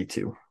 aged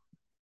 82.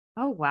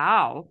 Oh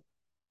wow.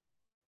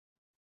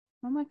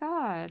 Oh my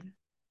God.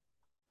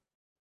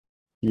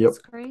 That's Yep.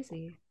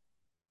 crazy.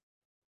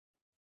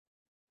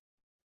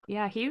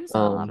 Yeah, he was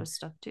in a lot of Um,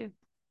 stuff too.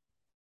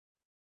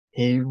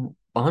 he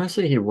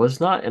honestly he was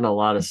not in a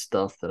lot of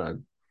stuff that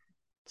I've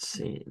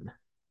seen.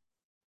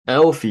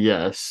 Elf,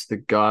 yes. The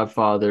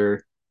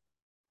Godfather,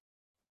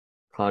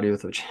 Cloudy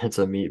with a Chance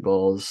of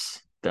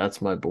Meatballs. That's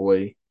my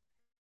boy.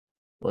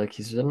 Like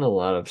he's in a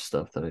lot of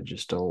stuff that I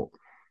just don't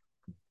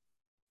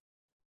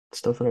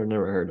stuff that I've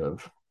never heard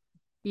of.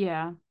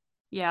 Yeah.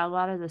 Yeah, a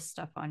lot of this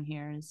stuff on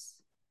here is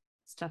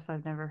stuff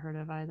I've never heard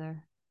of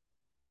either.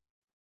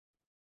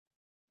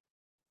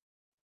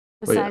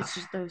 But yeah, Besides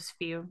just those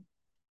few.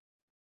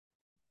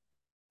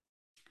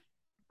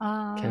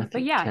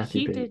 But yeah, Kathy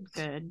he did Bates.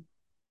 good.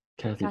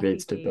 Kathy Kathy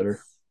Bates did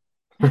better.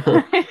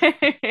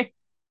 Bates.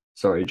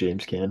 Sorry,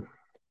 James Caan.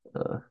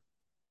 Uh,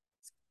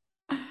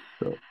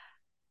 so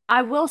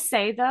I will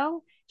say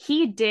though,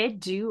 he did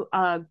do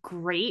a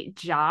great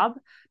job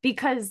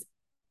because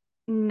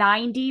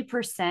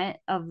 90%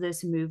 of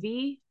this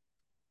movie,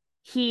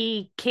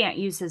 he can't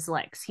use his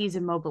legs. He's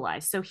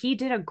immobilized. So he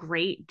did a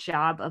great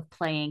job of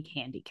playing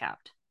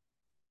handicapped.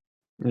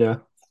 yeah,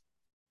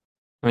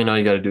 I mean, all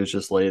you got to do is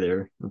just lay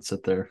there and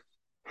sit there.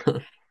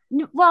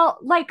 Well,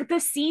 like the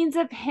scenes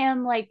of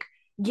him like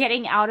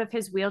getting out of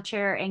his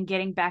wheelchair and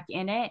getting back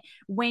in it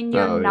when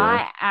you're Oh yeah,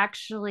 not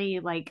actually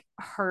like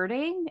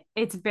hurting,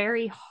 it's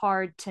very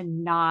hard to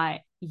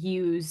not.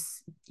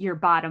 use your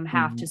bottom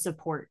half to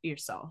support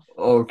yourself.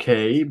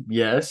 Okay,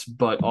 yes,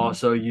 but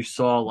also you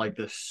saw like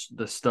this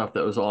the stuff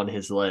that was on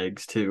his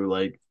legs too,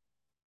 like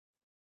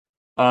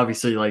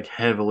obviously like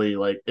heavily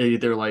like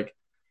either like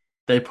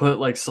they put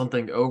like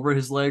something over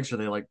his legs or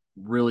they like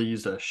really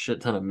used a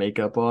shit ton of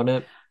makeup on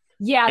it.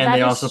 Yeah, And that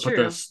they is also put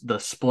true. the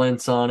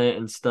splints on it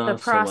and The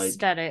stuff, so like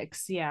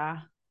prosthetics,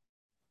 yeah.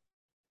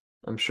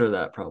 I'm sure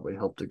that probably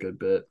helped a good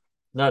bit.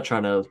 Not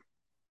trying to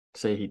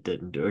say he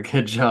didn't do a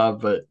good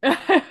job, but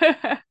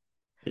But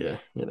yeah,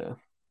 you know.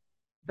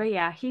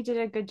 yeah, he did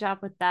a good job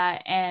with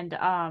that. And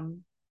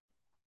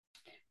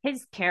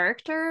his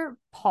character,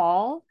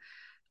 Paul,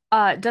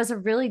 does a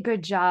really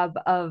good job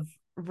of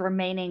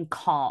remaining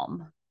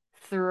calm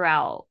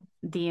throughout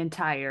the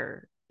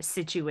entire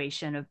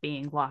situation of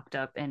being locked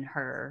up in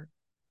her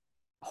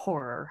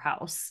horror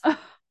house.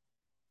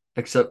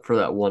 Except for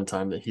that one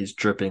time that he's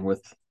dripping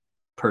with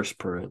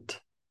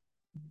perspirant,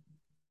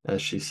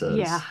 as she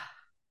Yeah. says.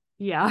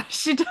 Yeah,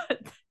 she does.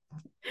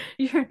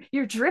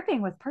 You're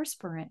dripping with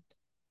perspirant.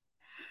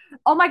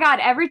 Oh my god,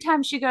 every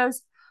time she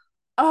goes,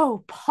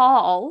 "Oh,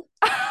 Paul."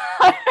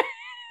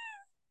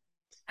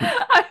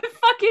 I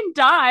fucking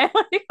die.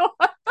 Like,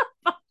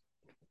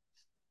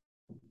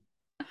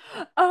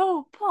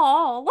 oh,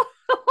 Paul.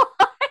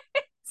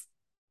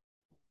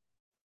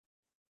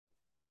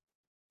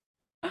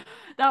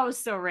 That was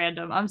so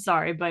random. I'm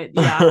sorry, but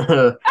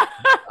yeah.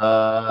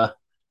 uh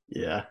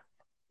yeah.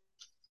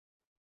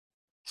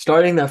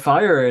 Starting that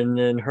fire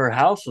in her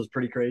house was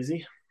pretty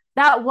crazy.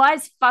 That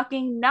was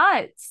fucking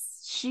nuts.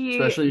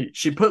 Especially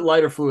she put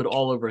lighter fluid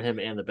all over him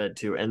and the bed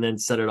too, and then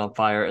set it on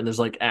fire. And there's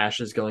like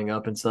ashes going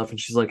up and stuff. And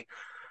she's like,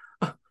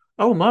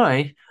 "Oh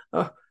my,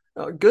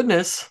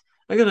 goodness,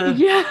 I gotta."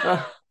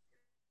 Yeah.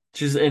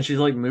 She's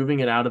like moving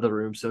it out of the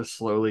room so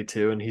slowly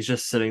too, and he's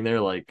just sitting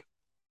there like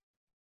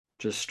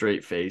just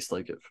straight faced,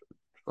 like if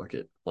fuck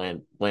it,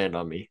 land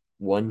on me.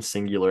 One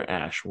singular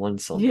ash, one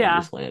something, Yeah,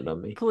 just land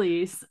on me.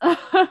 please.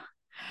 It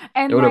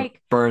And would have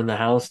like burned the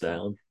house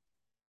down.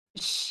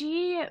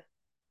 she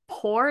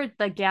poured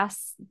the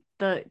gas,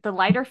 the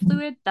lighter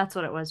fluid, that's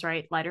what it was,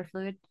 right? Lighter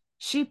fluid.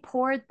 She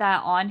poured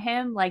that on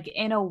him like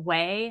in a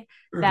way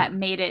that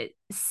made it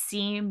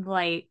seem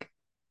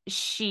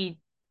she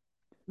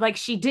like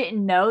she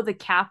didn't know the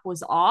cap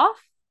was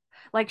off.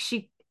 Like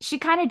she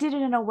kind of did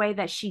it in a way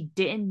that she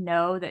didn't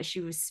know that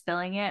she was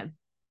spilling it,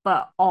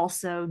 but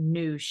also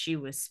knew she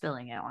was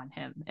spilling it on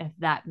him, if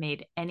that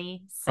made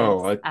any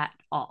Oh, sense at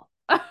all.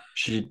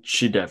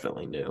 she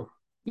definitely knew.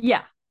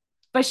 Yeah,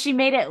 but she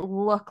made it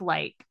look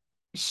like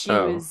she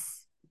Oh,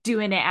 was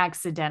doing it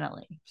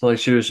accidentally. so like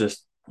she was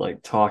just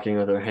like talking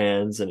with her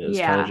hands, and it was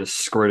kind of Yeah. just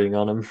squirting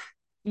on him.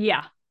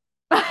 Yeah.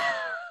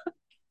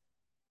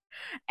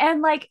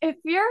 And like if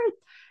you're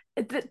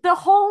the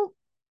whole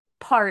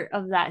part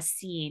of that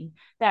scene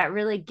that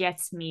really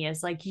gets me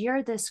is like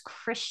you're this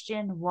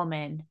Christian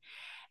woman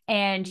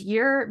and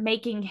you're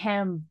making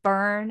him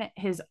burn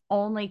his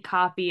only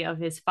copy of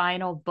his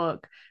final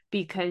book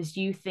because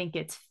you think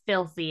it's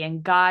filthy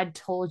and God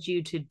told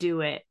you to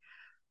do it.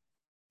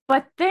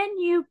 But then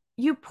you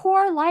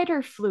pour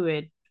lighter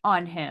fluid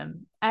on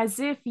him as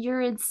if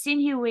you're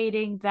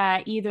insinuating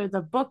that either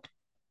the book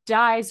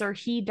dies or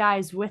he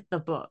dies with the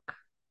book.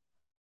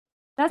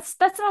 That's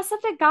not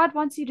something God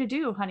wants you to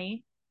do,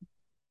 honey.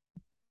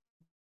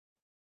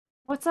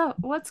 What's up?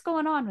 What's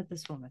going on with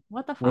this woman?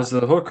 What the Was fuck?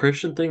 the whole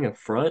Christian thing a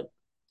front?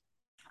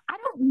 I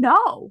don't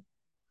know.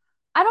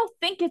 I don't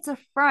think it's a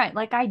front.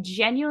 Like I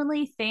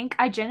genuinely think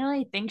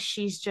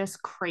she's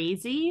just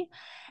crazy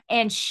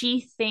and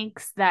she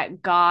thinks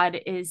that God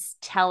is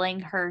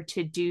telling her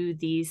to do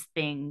these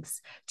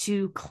things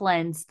to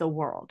cleanse the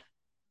world.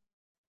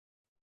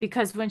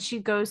 Because when he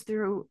goes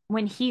through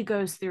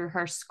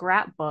her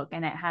scrapbook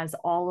and it has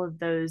all of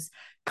those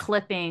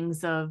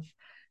clippings of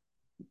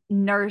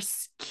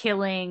nurse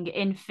killing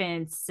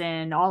infants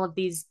and all of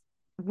these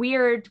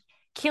weird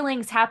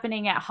killings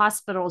happening at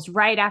hospitals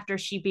right after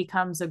she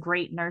becomes a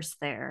great nurse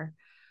there.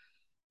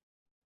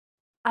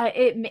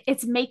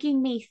 It's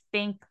making me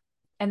think,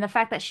 and the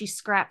fact that she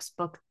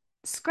scrapbooks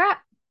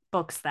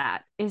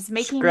that is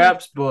making me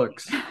Scraps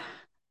books.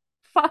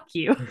 fuck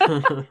you.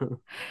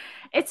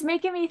 It's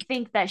making me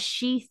think that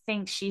she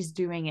thinks she's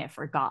doing it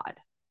for God.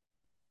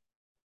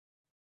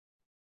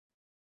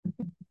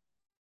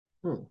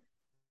 Hmm.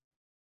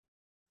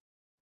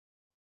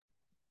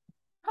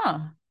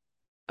 Huh?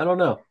 I don't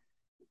know.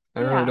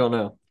 I really Yeah. don't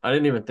know. I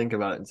didn't even think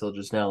about it until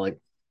just now, like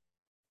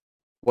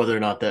whether or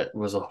not that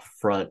was a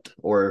front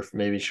or if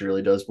maybe she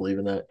really does believe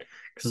in that.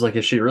 Because like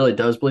if she really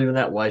does believe in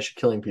that, why is she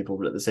killing people?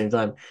 But at the same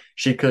time,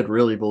 she could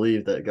really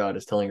believe that God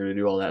is telling her to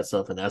do all that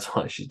stuff, and that's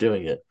why she's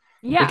doing it.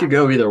 It could Yeah.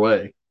 go either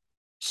way.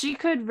 She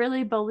could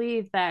really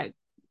believe that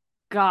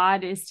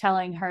God is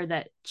telling her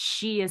that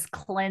she is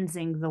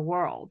cleansing the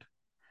world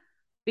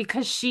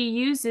because she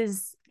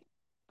uses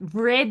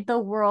rid the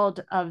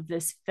world of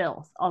this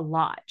filth a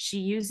lot. She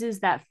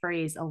uses that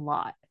phrase a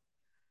lot.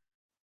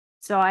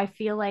 So I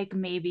feel like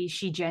maybe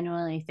she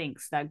genuinely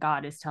thinks that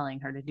God is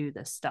telling her to do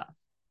this stuff.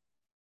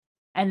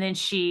 And then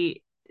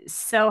she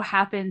so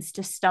happens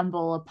to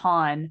stumble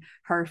upon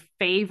her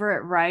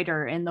favorite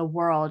writer in the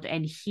world,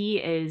 and he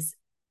is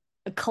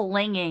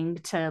clinging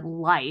to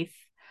life.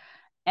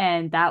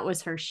 And that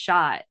was her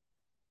shot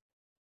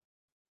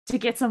to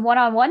get some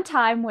one-on-one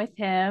time with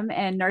him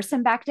and nurse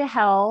him back to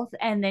health.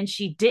 And then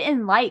she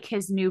didn't like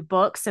his new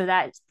book, so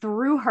that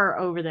threw her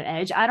over the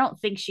edge. I don't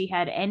think she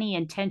had any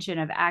intention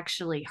of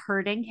actually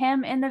hurting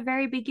him in the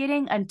very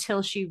beginning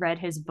until she read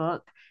his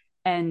book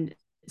and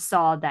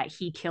saw that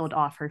he killed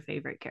off her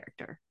favorite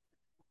character.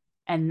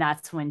 And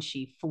that's when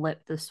she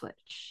flipped the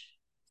switch.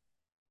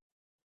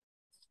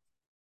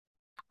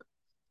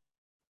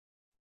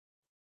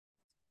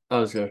 I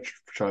was gonna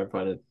try and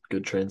find a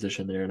good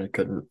transition there, and I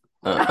couldn't.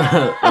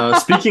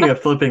 Speaking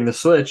of flipping the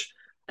switch,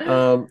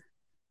 um,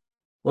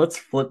 let's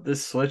flip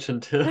this switch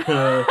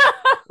into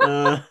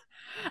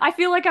I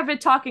feel like I've been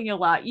talking a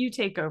lot. You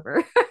take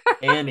over.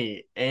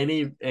 Annie.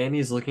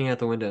 Annie's looking at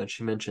the window, and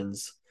she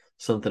mentions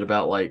something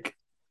about like,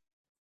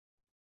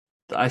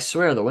 I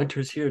swear the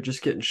winter's here,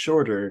 just getting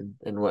shorter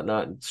and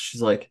whatnot. And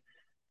she's like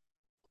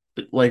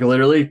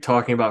literally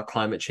talking about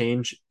climate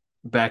change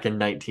back in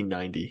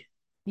 1990.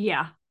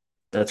 Yeah,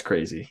 That's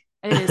crazy.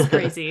 it is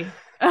crazy.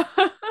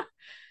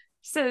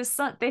 So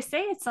they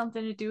say it's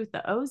something to do with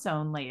the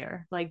ozone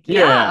layer. Like,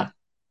 yeah, Yeah,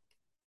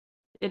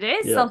 it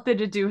is yep. something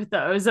to do with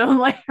the ozone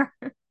layer.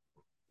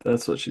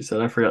 That's what she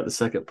said. I forgot the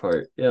second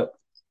part. Yep,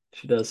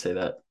 she does say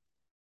that.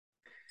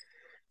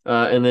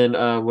 And then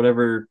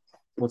whatever,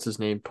 what's his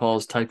name?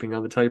 Paul's typing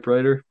on the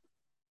typewriter,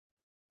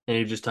 and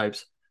he just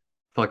types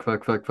fuck,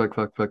 fuck, fuck, fuck,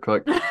 fuck, fuck,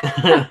 fuck.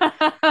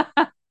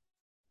 I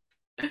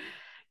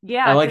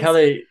Yeah, like how because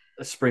they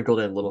sprinkled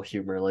in little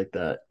humor like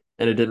that,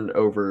 and it didn't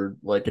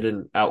it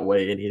didn't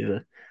outweigh any of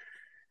the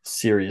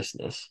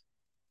seriousness.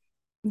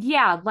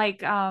 yeah, like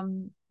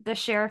the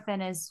sheriff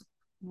and his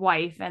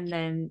wife, and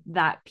then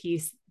that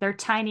piece, they're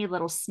tiny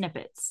little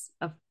snippets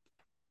of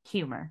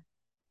humor,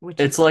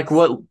 which is It's like nice.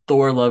 what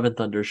Thor: Love and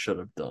Thunder should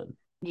have done.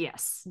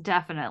 Yes,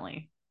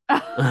 definitely.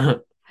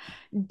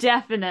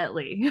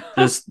 Definitely.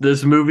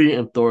 This movie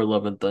and Thor: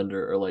 Love and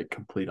Thunder are like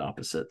complete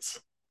opposites.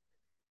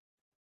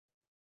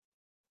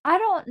 I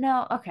don't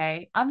know.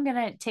 Okay, I'm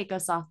gonna take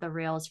us off the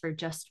rails for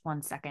just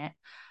 1 second.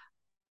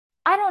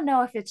 I don't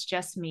know if it's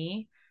just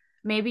me.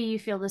 Maybe you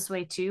feel this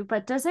way too,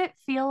 but does it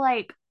feel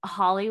like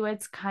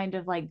Hollywood's kind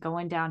of like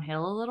going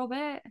downhill a little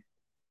bit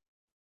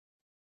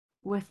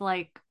with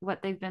like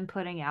what they've been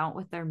putting out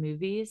with their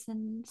movies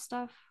and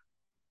stuff?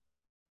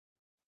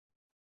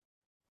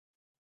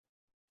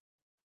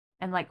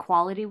 And like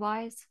quality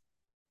wise?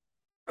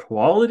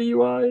 Quality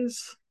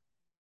wise?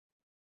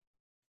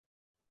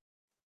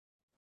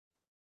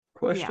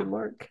 Yeah. Question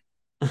mark.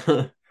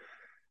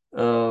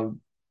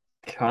 um,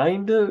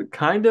 kind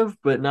of,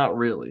 but not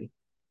really.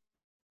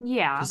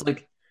 Yeah. Because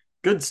like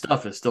good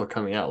stuff is still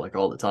coming out like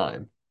all the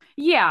time.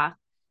 Yeah.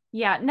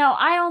 Yeah. No,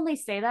 I only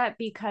say that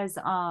because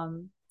I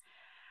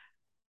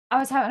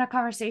was having a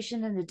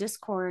conversation in the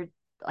Discord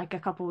like a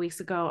couple weeks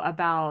ago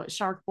about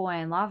Shark Boy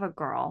and Lava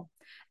Girl,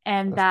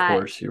 and Of that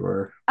course you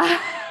were.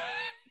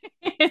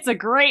 it's a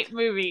great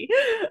movie.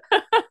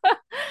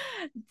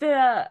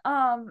 The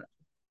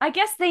I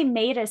guess they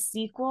made a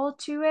sequel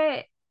to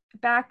it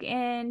back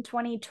in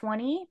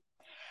 2020,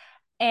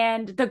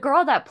 and the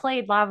girl that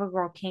played Lava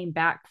Girl came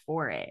back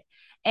for it.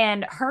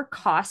 And her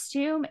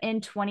costume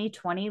in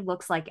 2020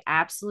 looks like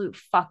absolute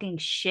fucking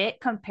shit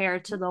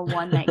compared to the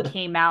one that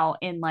came out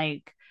in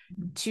like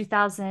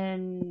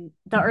 2000,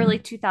 the early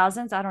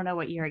 2000s. I don't know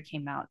what year it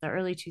came out, the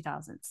early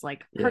 2000s.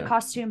 Like her Yeah.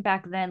 costume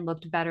back then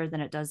looked better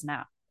than it does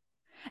now.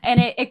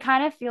 And it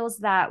kind of feels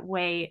that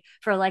way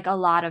for like a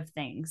lot of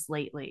things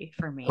lately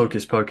for me.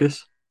 Hocus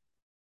Pocus.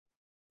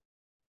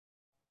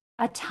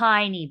 A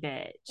tiny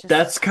bit, just a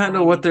That's kind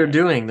of tiny what they're bit.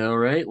 doing though,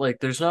 right? Like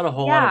there's not a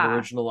whole lot of Yeah.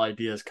 original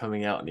ideas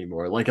coming out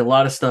anymore. Like a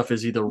lot of stuff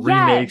is either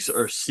remakes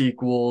or Yes.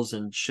 sequels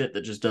and shit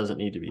that just doesn't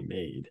need to be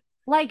made.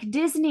 Like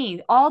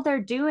Disney, all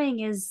they're doing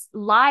is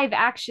live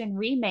action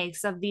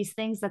remakes of these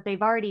things that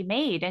they've already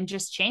made and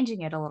just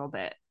changing it a little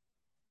bit.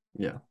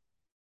 Yeah.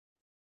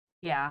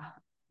 Yeah.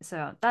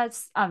 So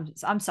that's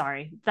I'm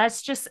sorry.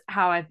 That's just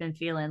how I've been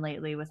feeling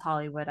lately with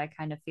Hollywood. I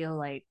kind of feel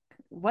like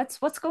what's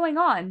going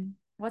on?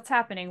 What's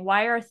happening?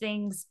 Why are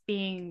things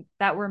being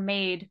that were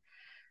made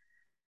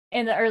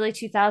in the early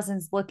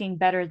 2000s looking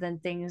better than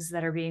things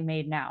that are being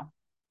made now?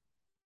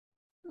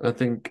 I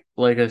think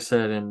like I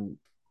said in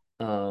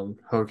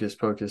Hocus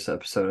Pocus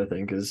episode, I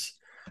think is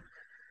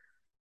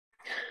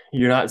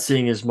you're not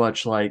seeing as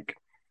much like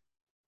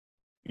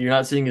you're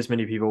not seeing as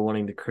many people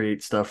wanting to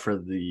create stuff for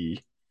the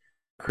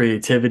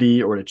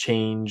creativity or to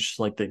change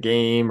like the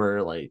game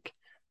or like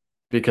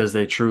because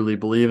they truly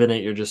believe in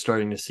it. You're just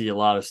starting to see a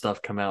lot of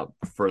stuff come out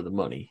for the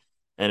money.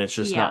 And it's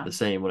just not Yeah. the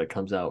same when it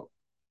comes out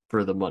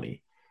for the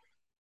money.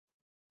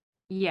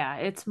 Yeah,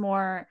 it's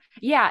more,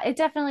 yeah, it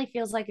definitely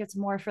feels like it's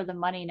more for the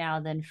money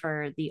now than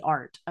for the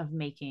art of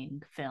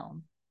making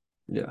film.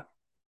 Yeah.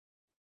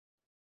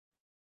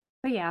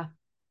 But yeah,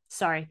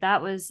 sorry,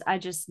 that was, I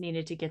just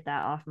needed to get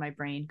that off my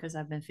brain because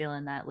I've been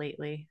feeling that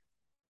lately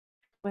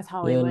with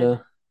Yeah, Hollywood.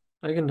 no.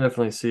 I can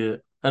definitely see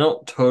it. I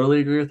don't totally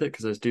agree with it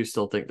because I do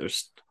still think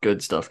there's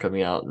good stuff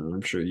coming out, and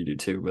I'm sure you do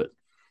too. But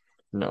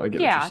no, I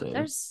get what you're Yeah, saying.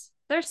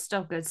 there's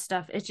still good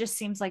stuff. It just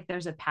seems like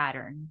there's a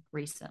pattern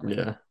recently.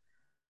 Yeah,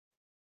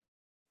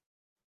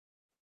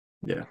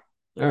 yeah.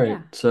 All right.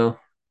 Yeah. So,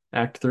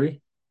 Act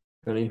three.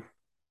 Ready?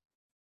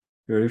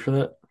 You ready for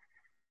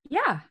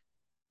Yeah.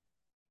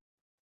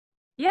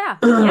 Yeah.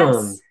 that?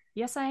 Yes.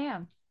 Yes, I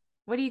am.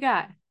 What do you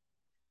got?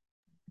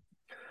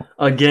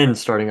 Again,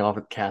 starting off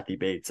with Kathy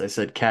Bates. I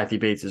said Kathy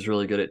Bates is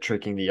really good at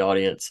tricking the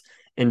audience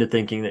into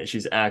thinking that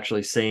she's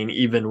actually sane,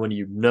 even when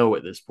you know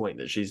at this point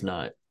that she's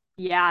not.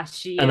 Yeah,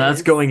 she And that's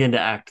is. going into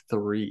Act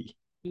three.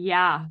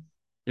 Yeah.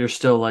 You're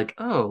still like,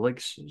 oh, like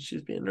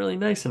she's being really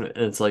nice, and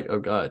it's like, oh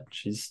God,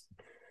 she's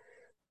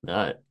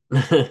not.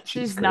 She's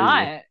She's crazy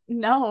not.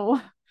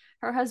 No.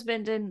 Her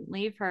husband didn't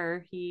leave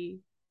her. He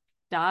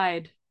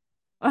died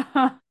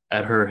at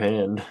at her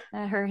hand.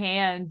 her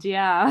hand.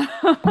 Yeah.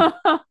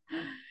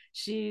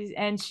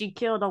 She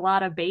killed a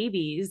lot of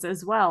babies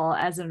as well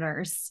as a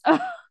nurse.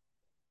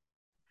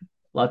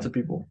 Lots of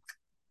people.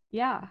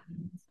 Yeah.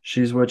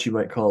 She's what you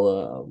might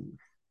call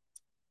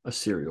a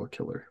serial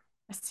killer.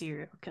 A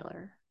serial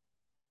killer.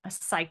 A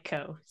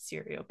psycho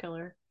serial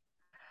killer.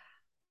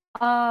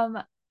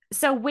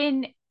 So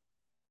when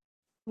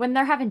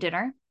they're having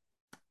dinner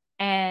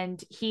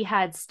and he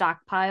had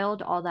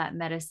stockpiled all that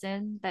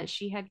medicine that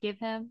she had give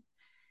him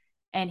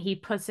and he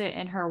puts it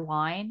in her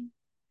wine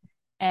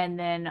and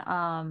then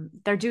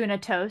they're doing a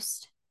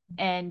toast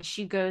and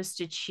she goes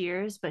to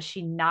cheers but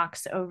she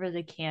knocks over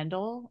the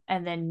candle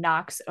and then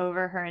knocks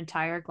over her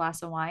entire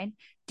glass of wine.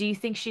 Do you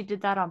think she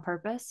did that on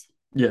purpose?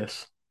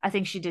 Yes. I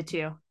think she did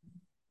too.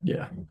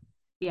 Yeah.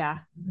 Yeah.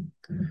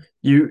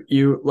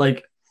 You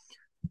like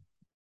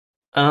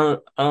I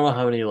don't know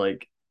how many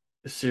like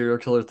serial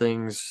killer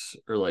things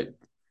or like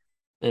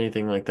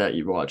anything like that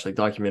you watch, like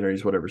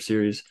documentaries, whatever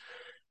series.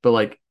 But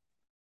like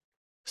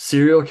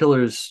serial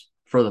killers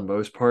for the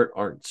most part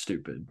aren't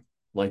stupid.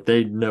 Like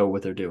they know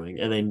what they're doing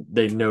and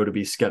they know to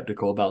be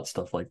skeptical about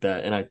stuff like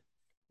that. And I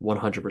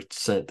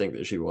 100% think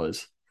that she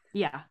was.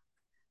 Yeah.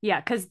 Yeah,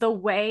 because the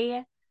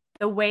way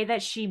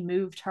that she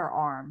moved her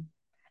arm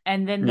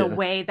and then the Yeah.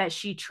 way that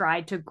she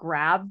tried to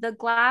grab the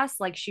glass,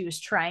 like she was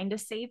trying to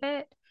save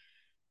it.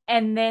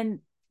 And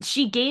then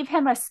she gave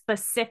him a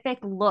specific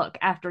look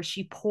after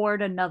she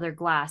poured another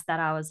glass that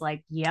I was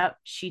like, yep,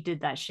 she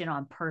did that shit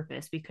on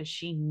purpose because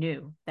she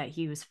knew that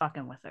he was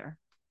fucking with her.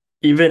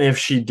 Even if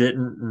she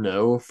didn't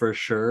know for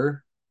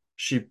sure,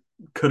 she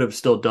could have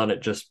still done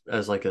it just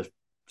as like a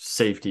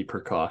safety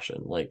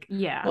precaution. Like,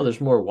 Yeah. oh,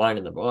 there's more wine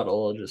in the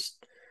bottle. I'll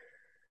just,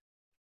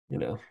 you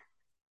know,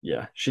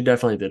 yeah, she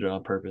definitely did it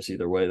on purpose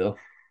either way, though.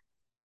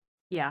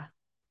 Yeah,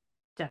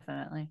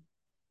 definitely.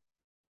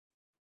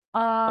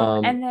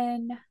 Um, And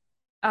then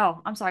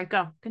oh, I'm sorry,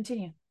 go.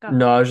 Continue. Go.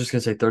 no, I was just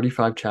gonna say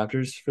 35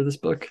 chapters for this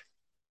book.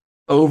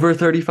 Over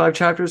 35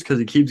 chapters because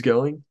it keeps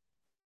going.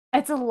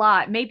 It's a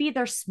lot. Maybe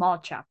they're small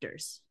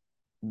chapters.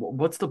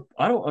 What's the?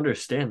 I don't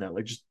understand that.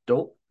 Like, just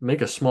don't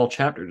make a small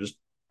chapter. Just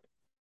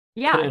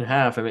cut it Yeah, in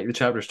half and make the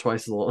chapters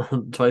twice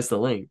the twice the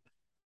length.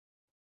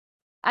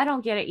 I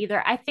don't get it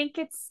either. I think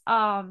it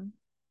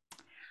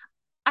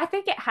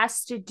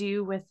has to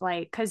do with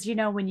like cuz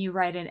when you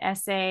write an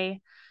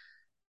essay,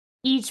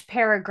 each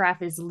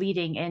paragraph is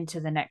leading into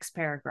the next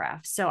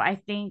paragraph. So I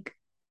think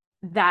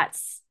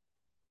that's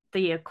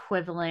the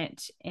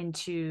equivalent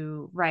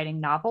into writing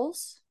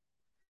novels.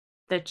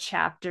 The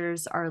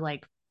chapters are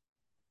like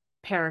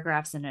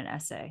paragraphs in an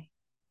essay,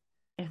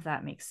 if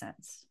that makes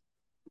sense.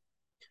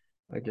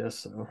 I guess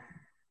so.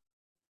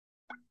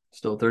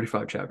 Still,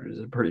 35 chapters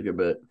is a pretty good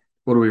bit.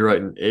 What are we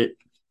writing? It?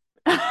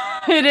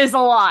 It is a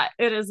lot.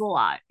 It is a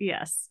lot.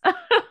 Yes.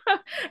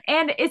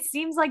 And it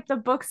seems like the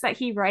books that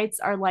he writes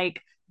are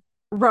like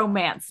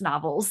romance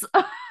novels.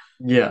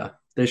 Yeah,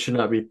 they should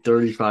not be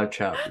 35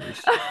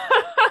 chapters.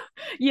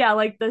 Yeah,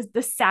 like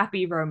the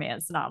sappy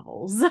romance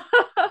novels.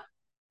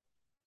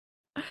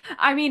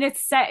 I mean,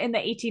 it's set in the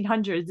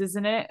 1800s,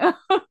 isn't it?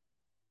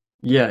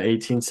 Yeah,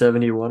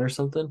 1871 or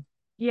something.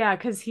 Yeah,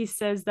 because he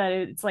says that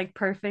it's like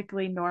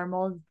perfectly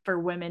normal for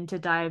women to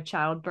die of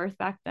childbirth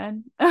back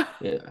then.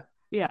 Yeah.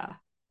 Yeah,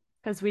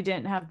 because we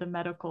didn't have the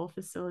medical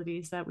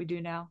facilities that we do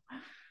now.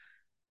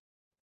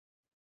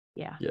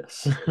 Yeah.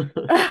 Yes.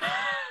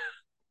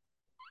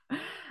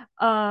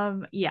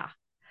 Yeah.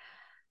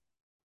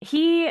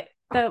 He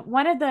the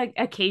one of the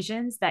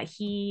occasions that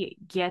he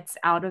gets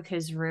out of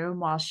his room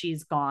while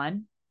she's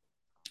gone,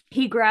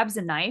 he grabs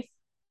a knife.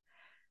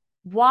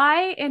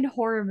 Why in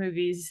horror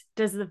movies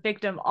does the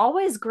victim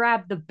always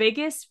grab the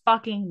biggest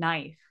fucking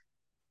knife?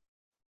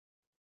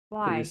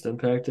 Why? Biggest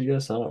impact, I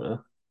guess. I don't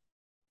know.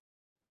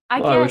 I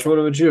Why? Which guess one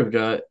would you have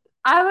got?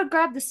 I would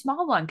grab the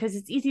small one because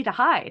it's easy to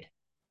hide.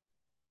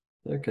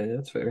 Okay,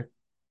 that's fair.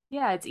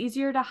 Yeah, it's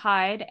easier to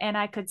hide, and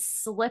I could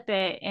slip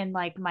it in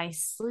like my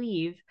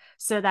sleeve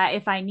so that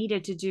if I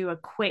needed to do a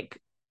quick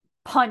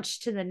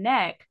punch to the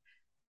neck,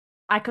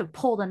 I could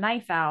pull the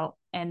knife out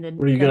and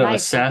What are you the gonna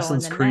knife would go in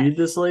Assassin's the neck. Creed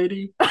this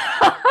lady?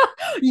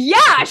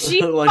 Yeah,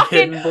 she Like fucking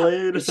Hidden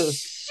Blade?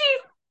 she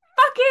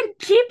fucking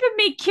keeping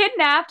me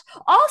kidnapped.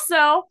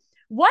 Also,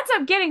 once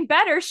I'm getting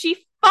better, she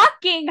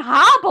fucking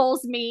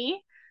hobbles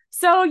me.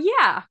 So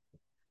yeah,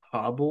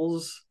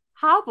 Hobbles.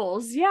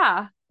 hobbles.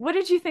 Yeah. What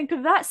did you think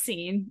of that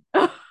scene?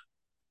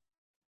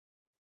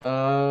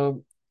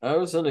 Um, I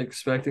wasn't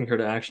expecting her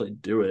to actually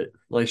do it.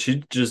 Like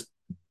she just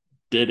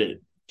did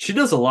it. She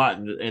does a lot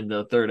in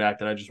the third act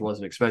that I just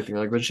wasn't expecting.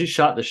 Like when she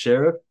shot the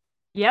sheriff,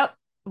 Yep.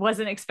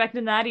 Wasn't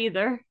expecting that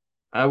either.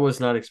 I was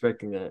not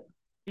expecting that.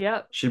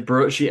 Yep.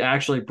 She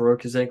actually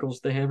broke his ankles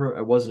with the hammer.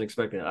 I wasn't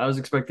expecting that. I was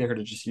expecting her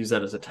to just use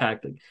that as a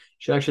tactic.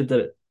 She actually did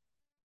it.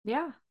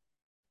 Yeah.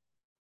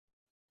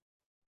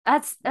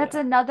 That's Yeah.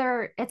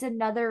 another it's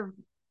another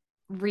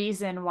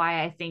reason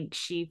why I think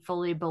she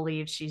fully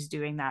believes she's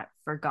doing that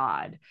for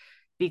God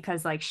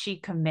because like she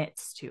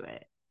commits to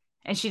it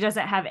and she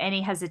doesn't have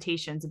any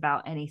hesitations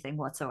about anything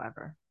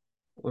whatsoever.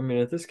 I mean,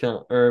 at this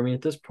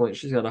point,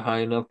 she's got a high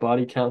enough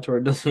body count to where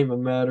it doesn't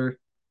even matter.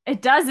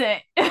 It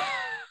doesn't.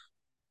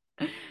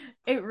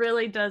 It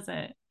really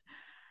doesn't.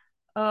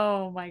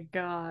 Oh my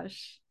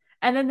gosh.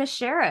 And then the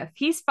sheriff,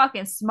 he's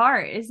fucking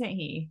smart, isn't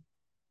he?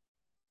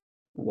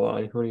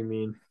 Why? What do you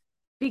mean?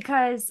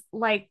 Because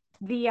like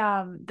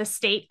the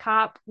state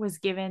cop was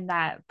given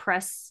that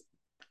press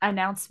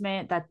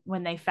announcement that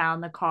when they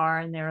found the car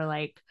and they were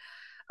like,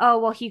 oh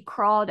well, he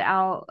crawled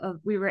out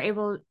of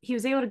he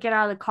was able to get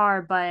out of the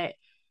car, but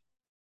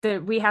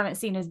we haven't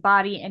seen his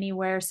body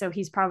anywhere, so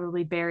he's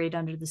probably buried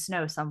under the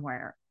snow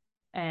somewhere,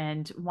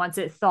 and once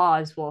it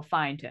thaws we'll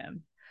find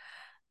him.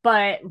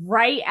 But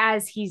right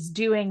as he's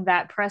doing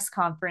that press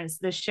conference,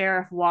 the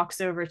sheriff walks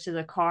over to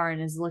the car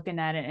and is looking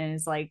at it and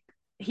is like,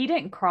 he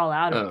didn't crawl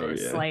out of Oh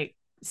this. yeah. Like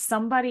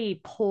somebody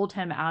pulled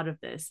him out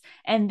of this.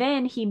 And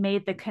then he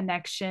made the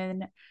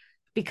connection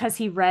because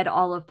he read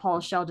all of Paul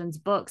Sheldon's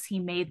books. He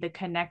made the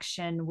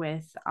connection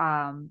with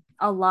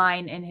a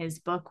line in his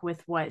book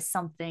with what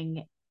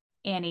something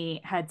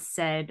Annie had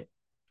said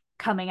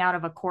coming out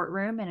of a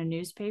courtroom in a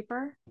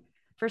newspaper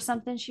for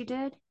something she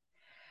did.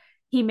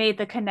 He made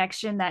the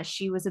connection that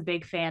she was a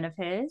big fan of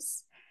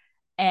his,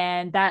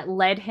 and that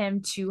led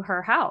him to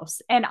her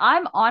house. And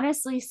I'm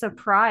honestly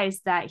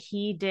surprised that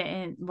he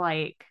didn't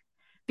like,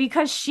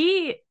 because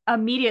she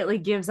immediately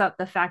gives up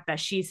the fact that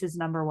she's his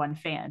number one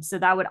fan. So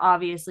that would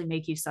obviously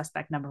make you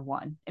suspect number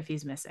one if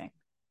he's missing.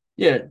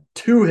 Yeah,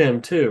 to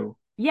him too.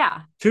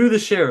 Yeah. To the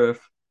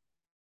sheriff.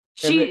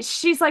 And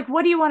She's like,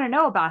 what do you want to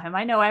know about him?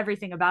 I know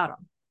everything about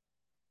him.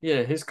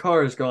 yeah, his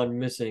car has gone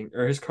missing,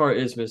 or his car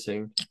is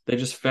missing. They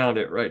just found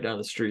it right down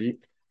the street.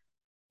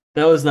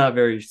 That was not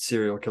very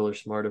serial killer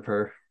smart of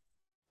her.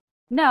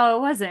 No, it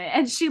wasn't.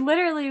 And she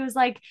literally was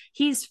like,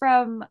 he's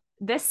from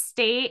this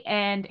state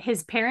and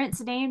his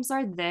parents' names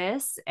are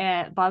this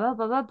and blah, blah,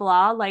 blah, blah,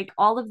 blah. Like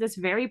all of this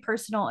very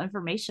personal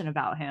information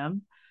about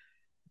him.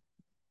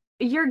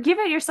 You're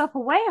giving yourself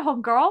away,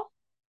 homegirl.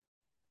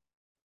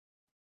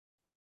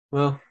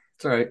 Well,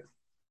 it's all right.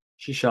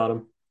 She shot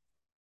him.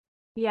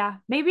 Yeah.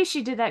 Maybe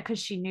she did that because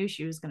she knew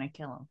she was going to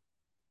kill him.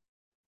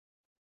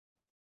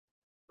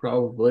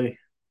 Probably.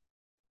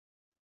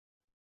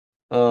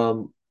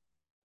 Um,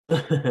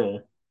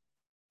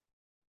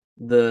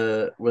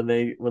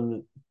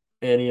 when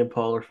Annie and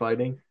Paul are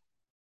fighting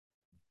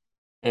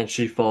and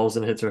she falls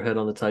and hits her head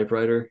on the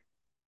typewriter,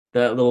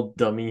 that little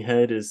dummy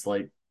head is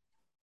like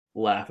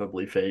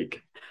laughably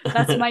fake.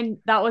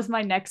 That was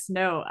my next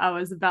note I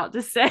was about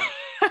to say.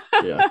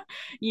 Yeah,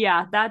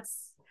 Yeah,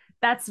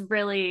 that's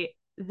really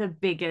the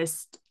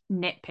biggest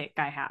nitpick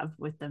I have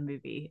with the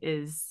movie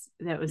is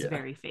that was yeah.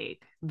 very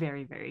fake.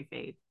 Very, very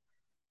fake.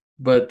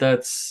 But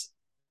that's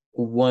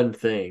one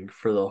thing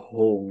for the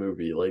whole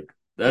movie. Like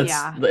that's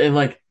Yeah. and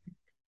like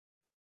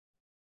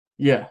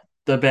yeah,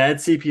 the bad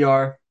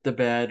CPR, the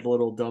bad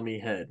little dummy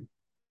head.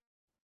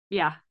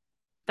 Yeah.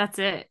 That's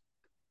it.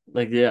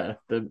 Like yeah,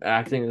 the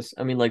acting is.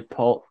 I mean, like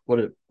Paul.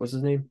 What's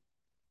his name?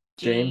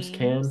 James Can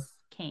James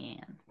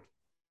can.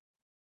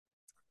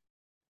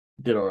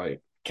 did all right.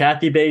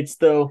 Kathy Bates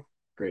though,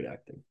 great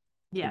acting,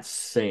 Yes.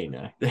 insane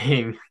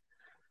acting.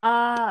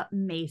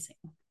 Amazing.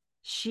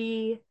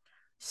 She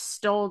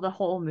stole the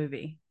whole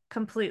movie.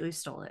 Completely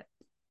stole it.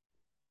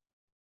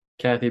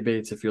 Kathy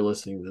Bates, if you're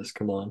listening to this,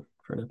 come on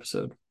for an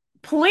episode.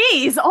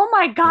 Please. Oh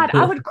my God.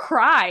 I would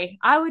cry.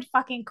 I would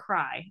fucking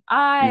cry.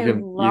 I You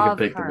can love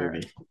pick the her.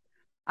 movie,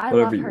 I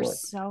whatever love you her want.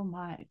 so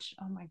much.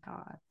 Oh my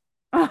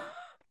God.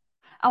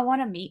 I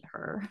want to meet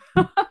her.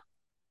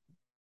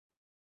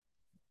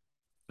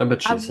 I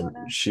bet I want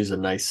to she's a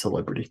nice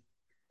celebrity.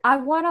 I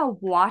want to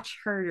watch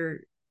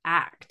her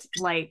act,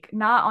 like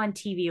not on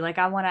TV. Like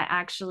I want to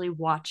actually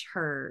watch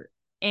her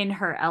in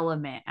her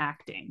element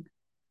acting.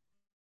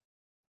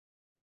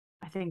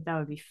 I think that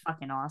would be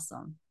fucking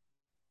awesome.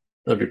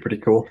 That'd be pretty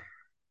cool.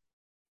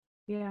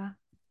 Yeah.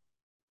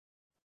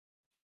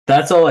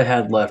 That's all I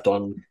had left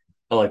on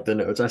like the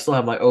notes. I still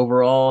have my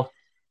overall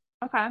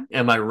Okay.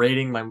 and my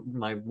rating, my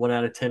 1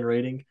 out of 10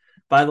 rating.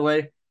 By the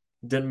way,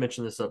 didn't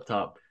mention this up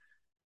top.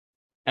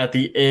 At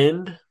the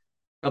end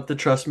of the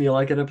Trust Me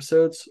Like It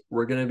episodes,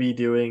 we're gonna be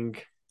doing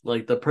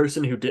like the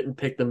person who didn't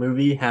pick the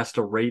movie has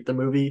to rate the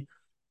movie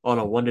on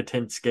a 1 to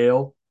 10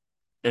 scale.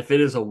 If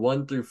it is a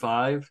 1 through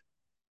 5,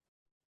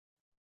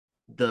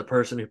 the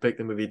person who picked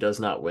the movie does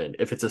not win.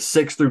 If it's a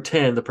 6 through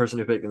 10, the person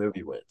who picked the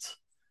movie wins.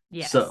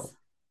 So Yes.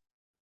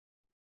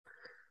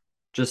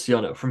 just so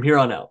y'all know, from here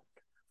on out,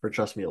 for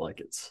Trust Me Like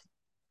It's.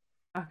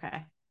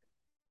 Okay.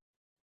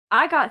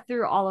 I got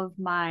through all of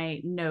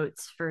my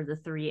notes for the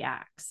three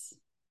acts.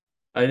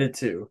 I did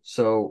too.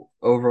 So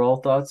overall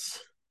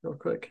thoughts, real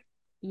quick.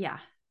 Yeah.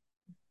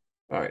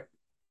 All right.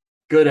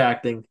 Good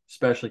acting,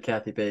 especially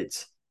Kathy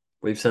Bates.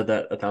 We've said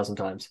that 1,000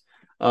 times.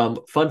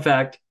 Fun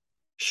fact,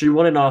 she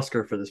won an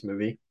Oscar for this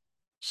movie.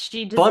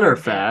 She Funner deserved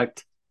it.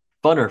 fact,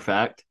 funner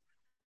fact,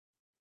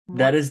 More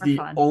that is the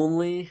fun.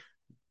 only,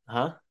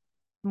 huh?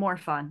 More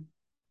fun.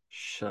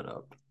 Shut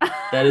up.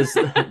 That is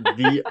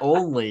the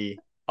only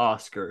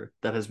Oscar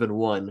that has been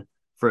won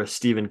for a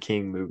Stephen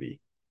King movie.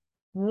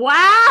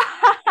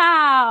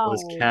 It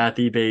was Wow.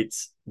 Kathy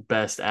Bates,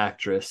 Best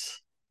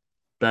Actress,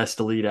 Best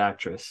Lead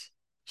Actress.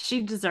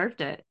 She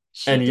deserved it.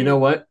 She And you know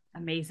did what?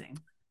 amazing.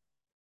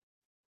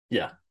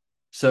 Yeah.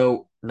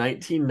 So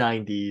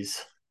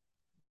 1990s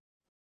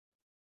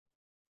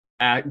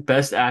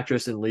Best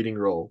Actress in Leading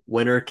Role,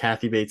 winner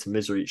Kathy Bates,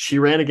 Misery. She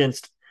ran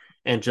against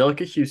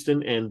Angelica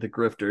Houston and The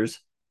Grifters.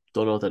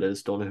 Don't know what that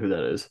is. Don't know who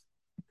that is.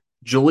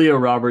 Julia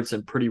Roberts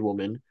and Pretty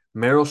Woman.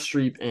 Meryl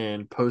Streep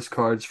and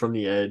Postcards from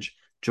the Edge.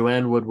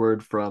 Joanne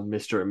Woodward from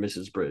Mr. and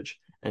Mrs. Bridge.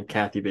 And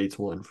Kathy Bates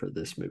won for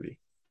this movie.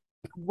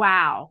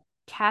 Wow.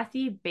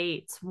 Kathy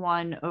Bates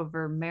won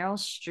over Meryl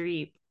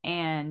Streep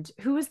and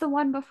who was the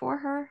one before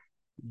her?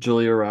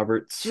 Julia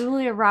Roberts.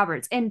 Julia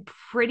Roberts and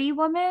Pretty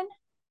Woman.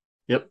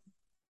 Yep.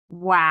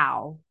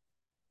 Wow.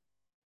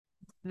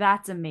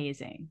 That's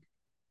amazing.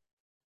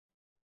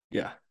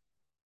 Yeah.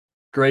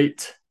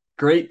 Great,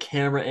 great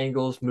camera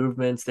angles,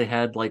 movements. They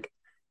had like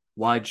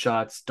wide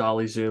shots,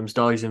 dolly zooms.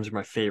 Dolly zooms are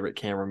my favorite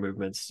camera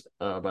movements,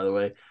 by the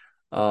way.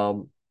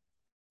 Um,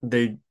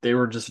 they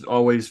were just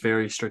always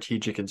very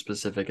strategic and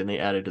specific, and they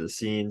added to the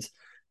scenes.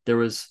 There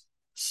was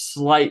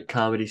slight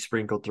comedy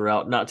sprinkled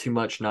throughout, not too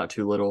much, not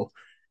too little.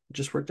 It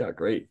just worked out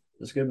great. It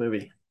was a good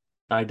movie.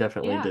 I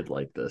definitely Yeah. did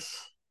like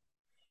this.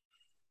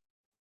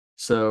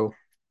 So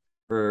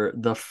for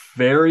the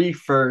very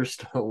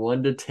first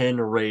 1 to 10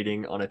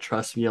 rating on a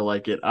Trust Me I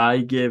Like It, I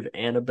give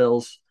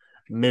Annabelle's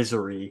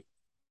Misery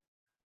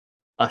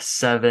a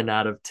 7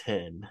 out of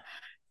 10.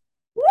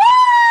 Woo!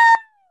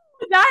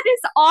 That is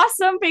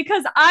awesome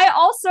because I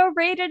also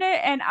rated it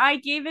and I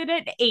gave it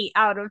an 8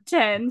 out of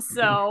 10.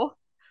 So,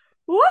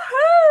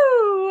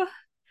 woohoo!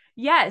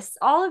 Yes,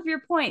 all of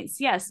your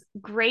points. Yes,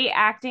 great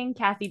acting.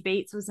 Kathy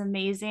Bates was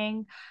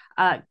amazing.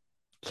 Uh,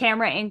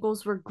 camera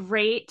angles were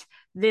great.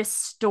 This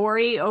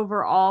story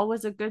overall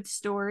was a good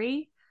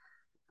story.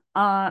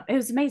 It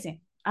was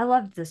amazing. I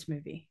loved this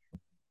movie.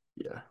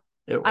 Yeah,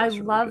 it I was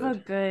really love a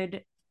good.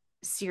 good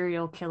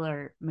serial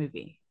killer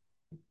movie.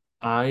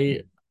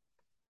 I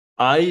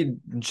I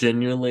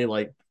genuinely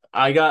like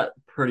I got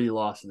pretty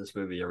lost in this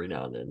movie every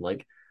now and then.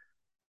 Like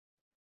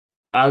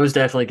I was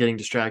definitely getting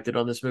distracted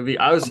on this movie.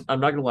 I'm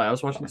not gonna lie, I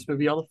was watching this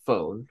movie on the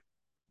phone,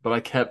 but I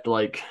kept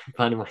like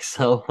finding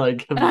myself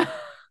like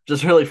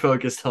just really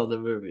focused on the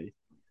movie.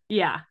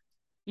 Yeah,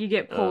 you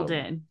get pulled Um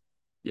in.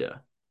 yeah.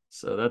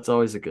 So that's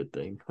always a good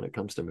thing when it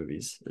comes to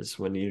movies, is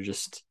when you're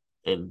just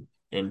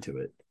into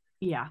it.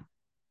 Yeah.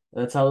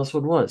 That's how this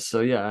one was.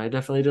 So yeah, I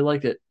definitely did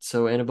like it.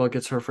 So Annabelle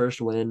gets her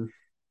first win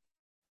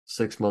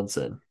 6 months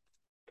in.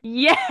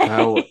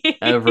 However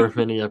Yay!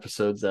 many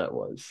episodes that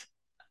was.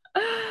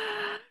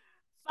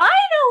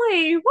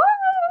 Finally!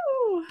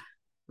 Woo!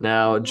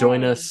 Now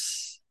join Yay.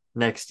 us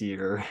next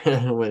year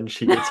when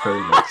she gets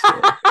her next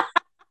one.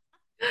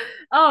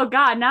 Oh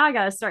God, now I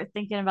gotta start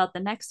thinking about the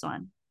next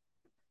one.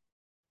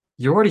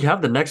 You already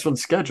have the next one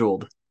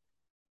scheduled.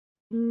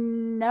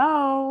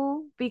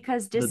 No,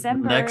 because The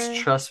next December,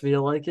 Trust Me I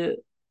Like It.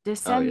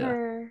 Oh yeah.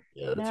 December,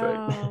 Yeah, that's right.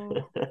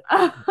 no.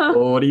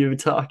 Well, what are you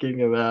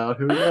talking about?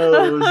 Who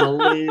knows?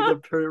 Only the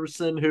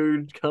person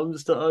who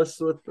comes to us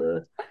with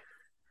the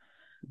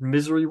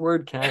misery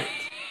word count.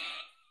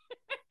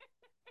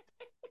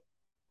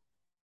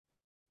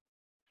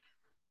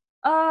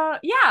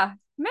 Yeah,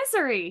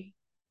 Misery.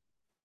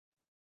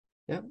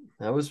 Yep,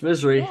 that was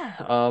misery.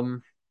 Yeah,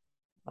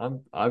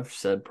 I've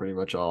said pretty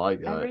much all I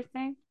got.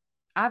 everything.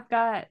 I've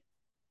got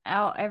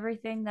out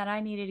everything that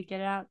I needed to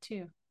get out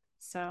too.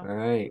 So All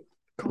right.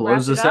 we'll Close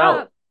wrap it this up.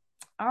 out.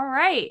 All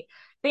right.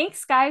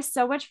 Thanks, guys,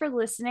 so much for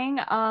listening.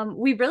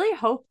 We really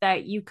hope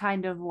that you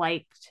kind of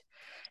liked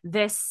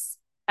this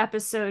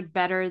episode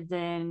better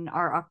than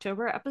our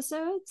October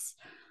episodes.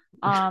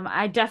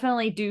 I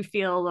definitely do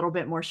feel a little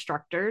bit more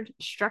structured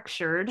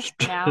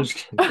now.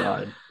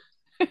 God.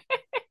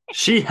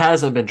 She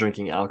hasn't been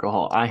drinking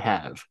alcohol. I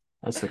have.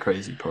 That's the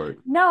crazy part.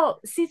 No,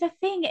 see the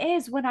thing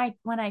is when I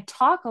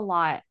talk a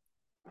lot,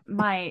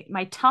 my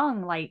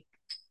tongue like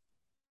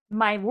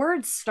my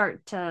words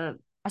start to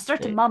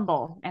Hey,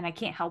 mumble and I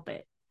can't help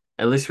it.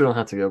 at least we don't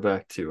have to go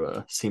back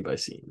to scene by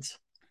scenes.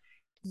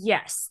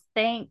 Yes,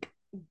 thank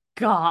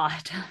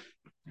God.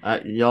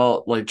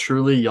 Y'all, like,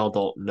 truly, y'all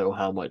don't know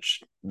how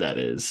much that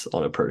is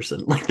on a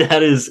person. Like,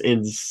 that is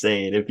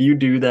insane. If you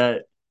do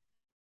that,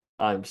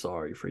 I'm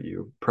sorry for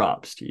you.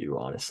 Props to you,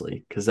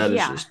 honestly, because that is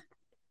Yeah. just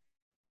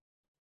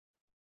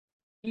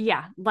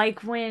Yeah.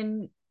 Like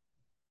when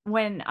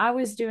I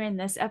was doing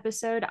this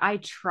episode, I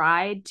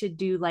tried to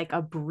do like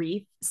a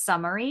brief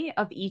summary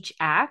of each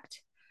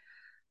act.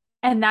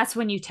 And that's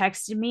when you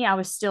texted me. I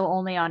was still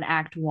only on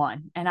act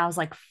one. And I was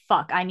like,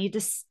 fuck, I need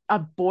to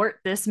abort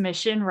this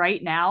mission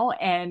right now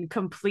and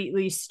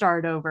completely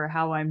start over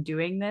how I'm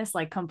doing this,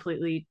 like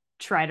completely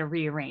try to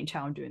rearrange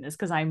how I'm doing this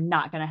because I'm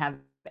not going to have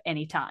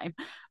any time.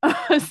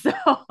 So,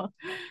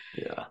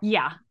 yeah,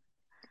 yeah,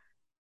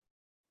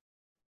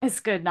 it's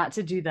good not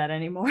to do that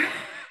anymore.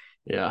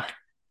 yeah,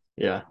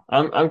 yeah.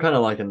 I'm kind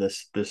of liking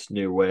this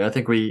new way. I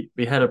think we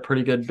had a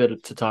pretty good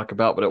bit to talk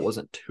about, but it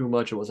wasn't too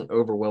much. It wasn't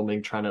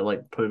overwhelming trying to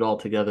like put it all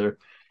together.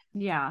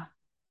 Yeah.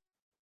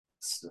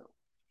 So,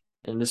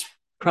 and this Yeah.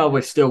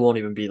 probably still won't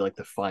even be like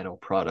the final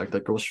product.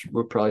 Like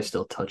we'll probably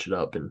still touch it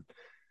up and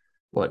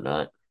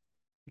whatnot,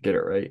 get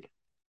it right.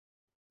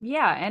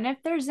 Yeah. And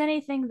if there's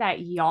anything that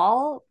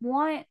y'all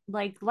want,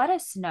 like, let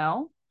us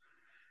know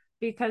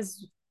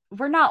because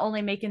we're not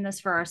only making this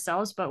for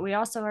ourselves, but we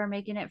also are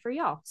making it for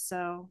y'all.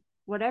 So,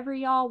 whatever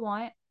y'all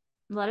want,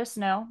 let us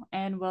know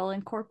and we'll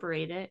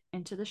incorporate it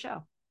into the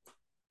show.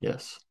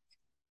 Yes,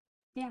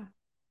 Yeah.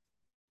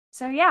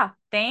 So, yeah,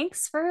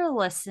 thanks for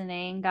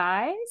listening,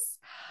 guys.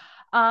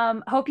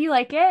 Hope you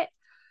like it.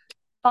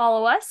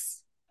 Follow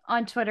us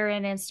on Twitter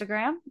and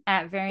Instagram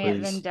at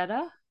Variant please.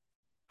 Vendetta,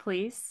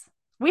 please.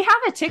 We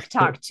have a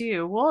TikTok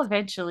too. We'll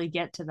eventually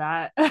get to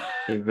that.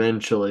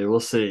 Eventually,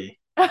 we'll see.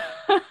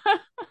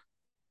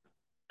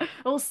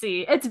 We'll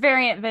see. It's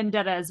Variant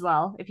Vendetta as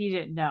well, if you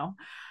didn't know.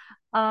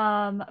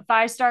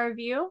 5-star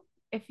review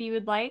if you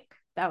would like.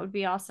 That would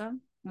be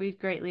awesome. We'd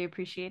greatly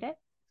appreciate it.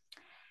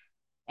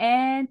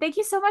 And thank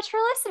you so much for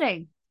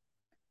listening.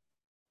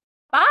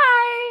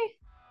 Bye.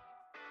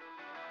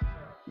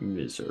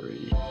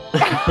 Misery.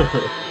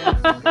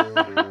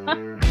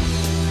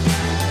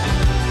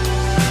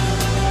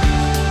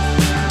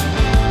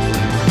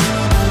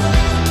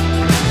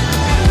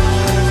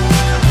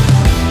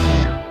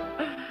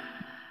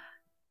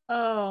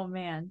 Oh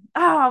man.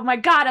 Oh my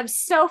god, I'm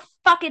so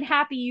fucking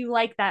happy you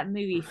like that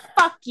movie.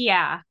 Fuck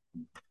yeah.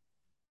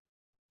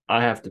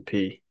 I have to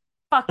pee.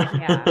 Fuck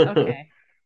yeah. Okay.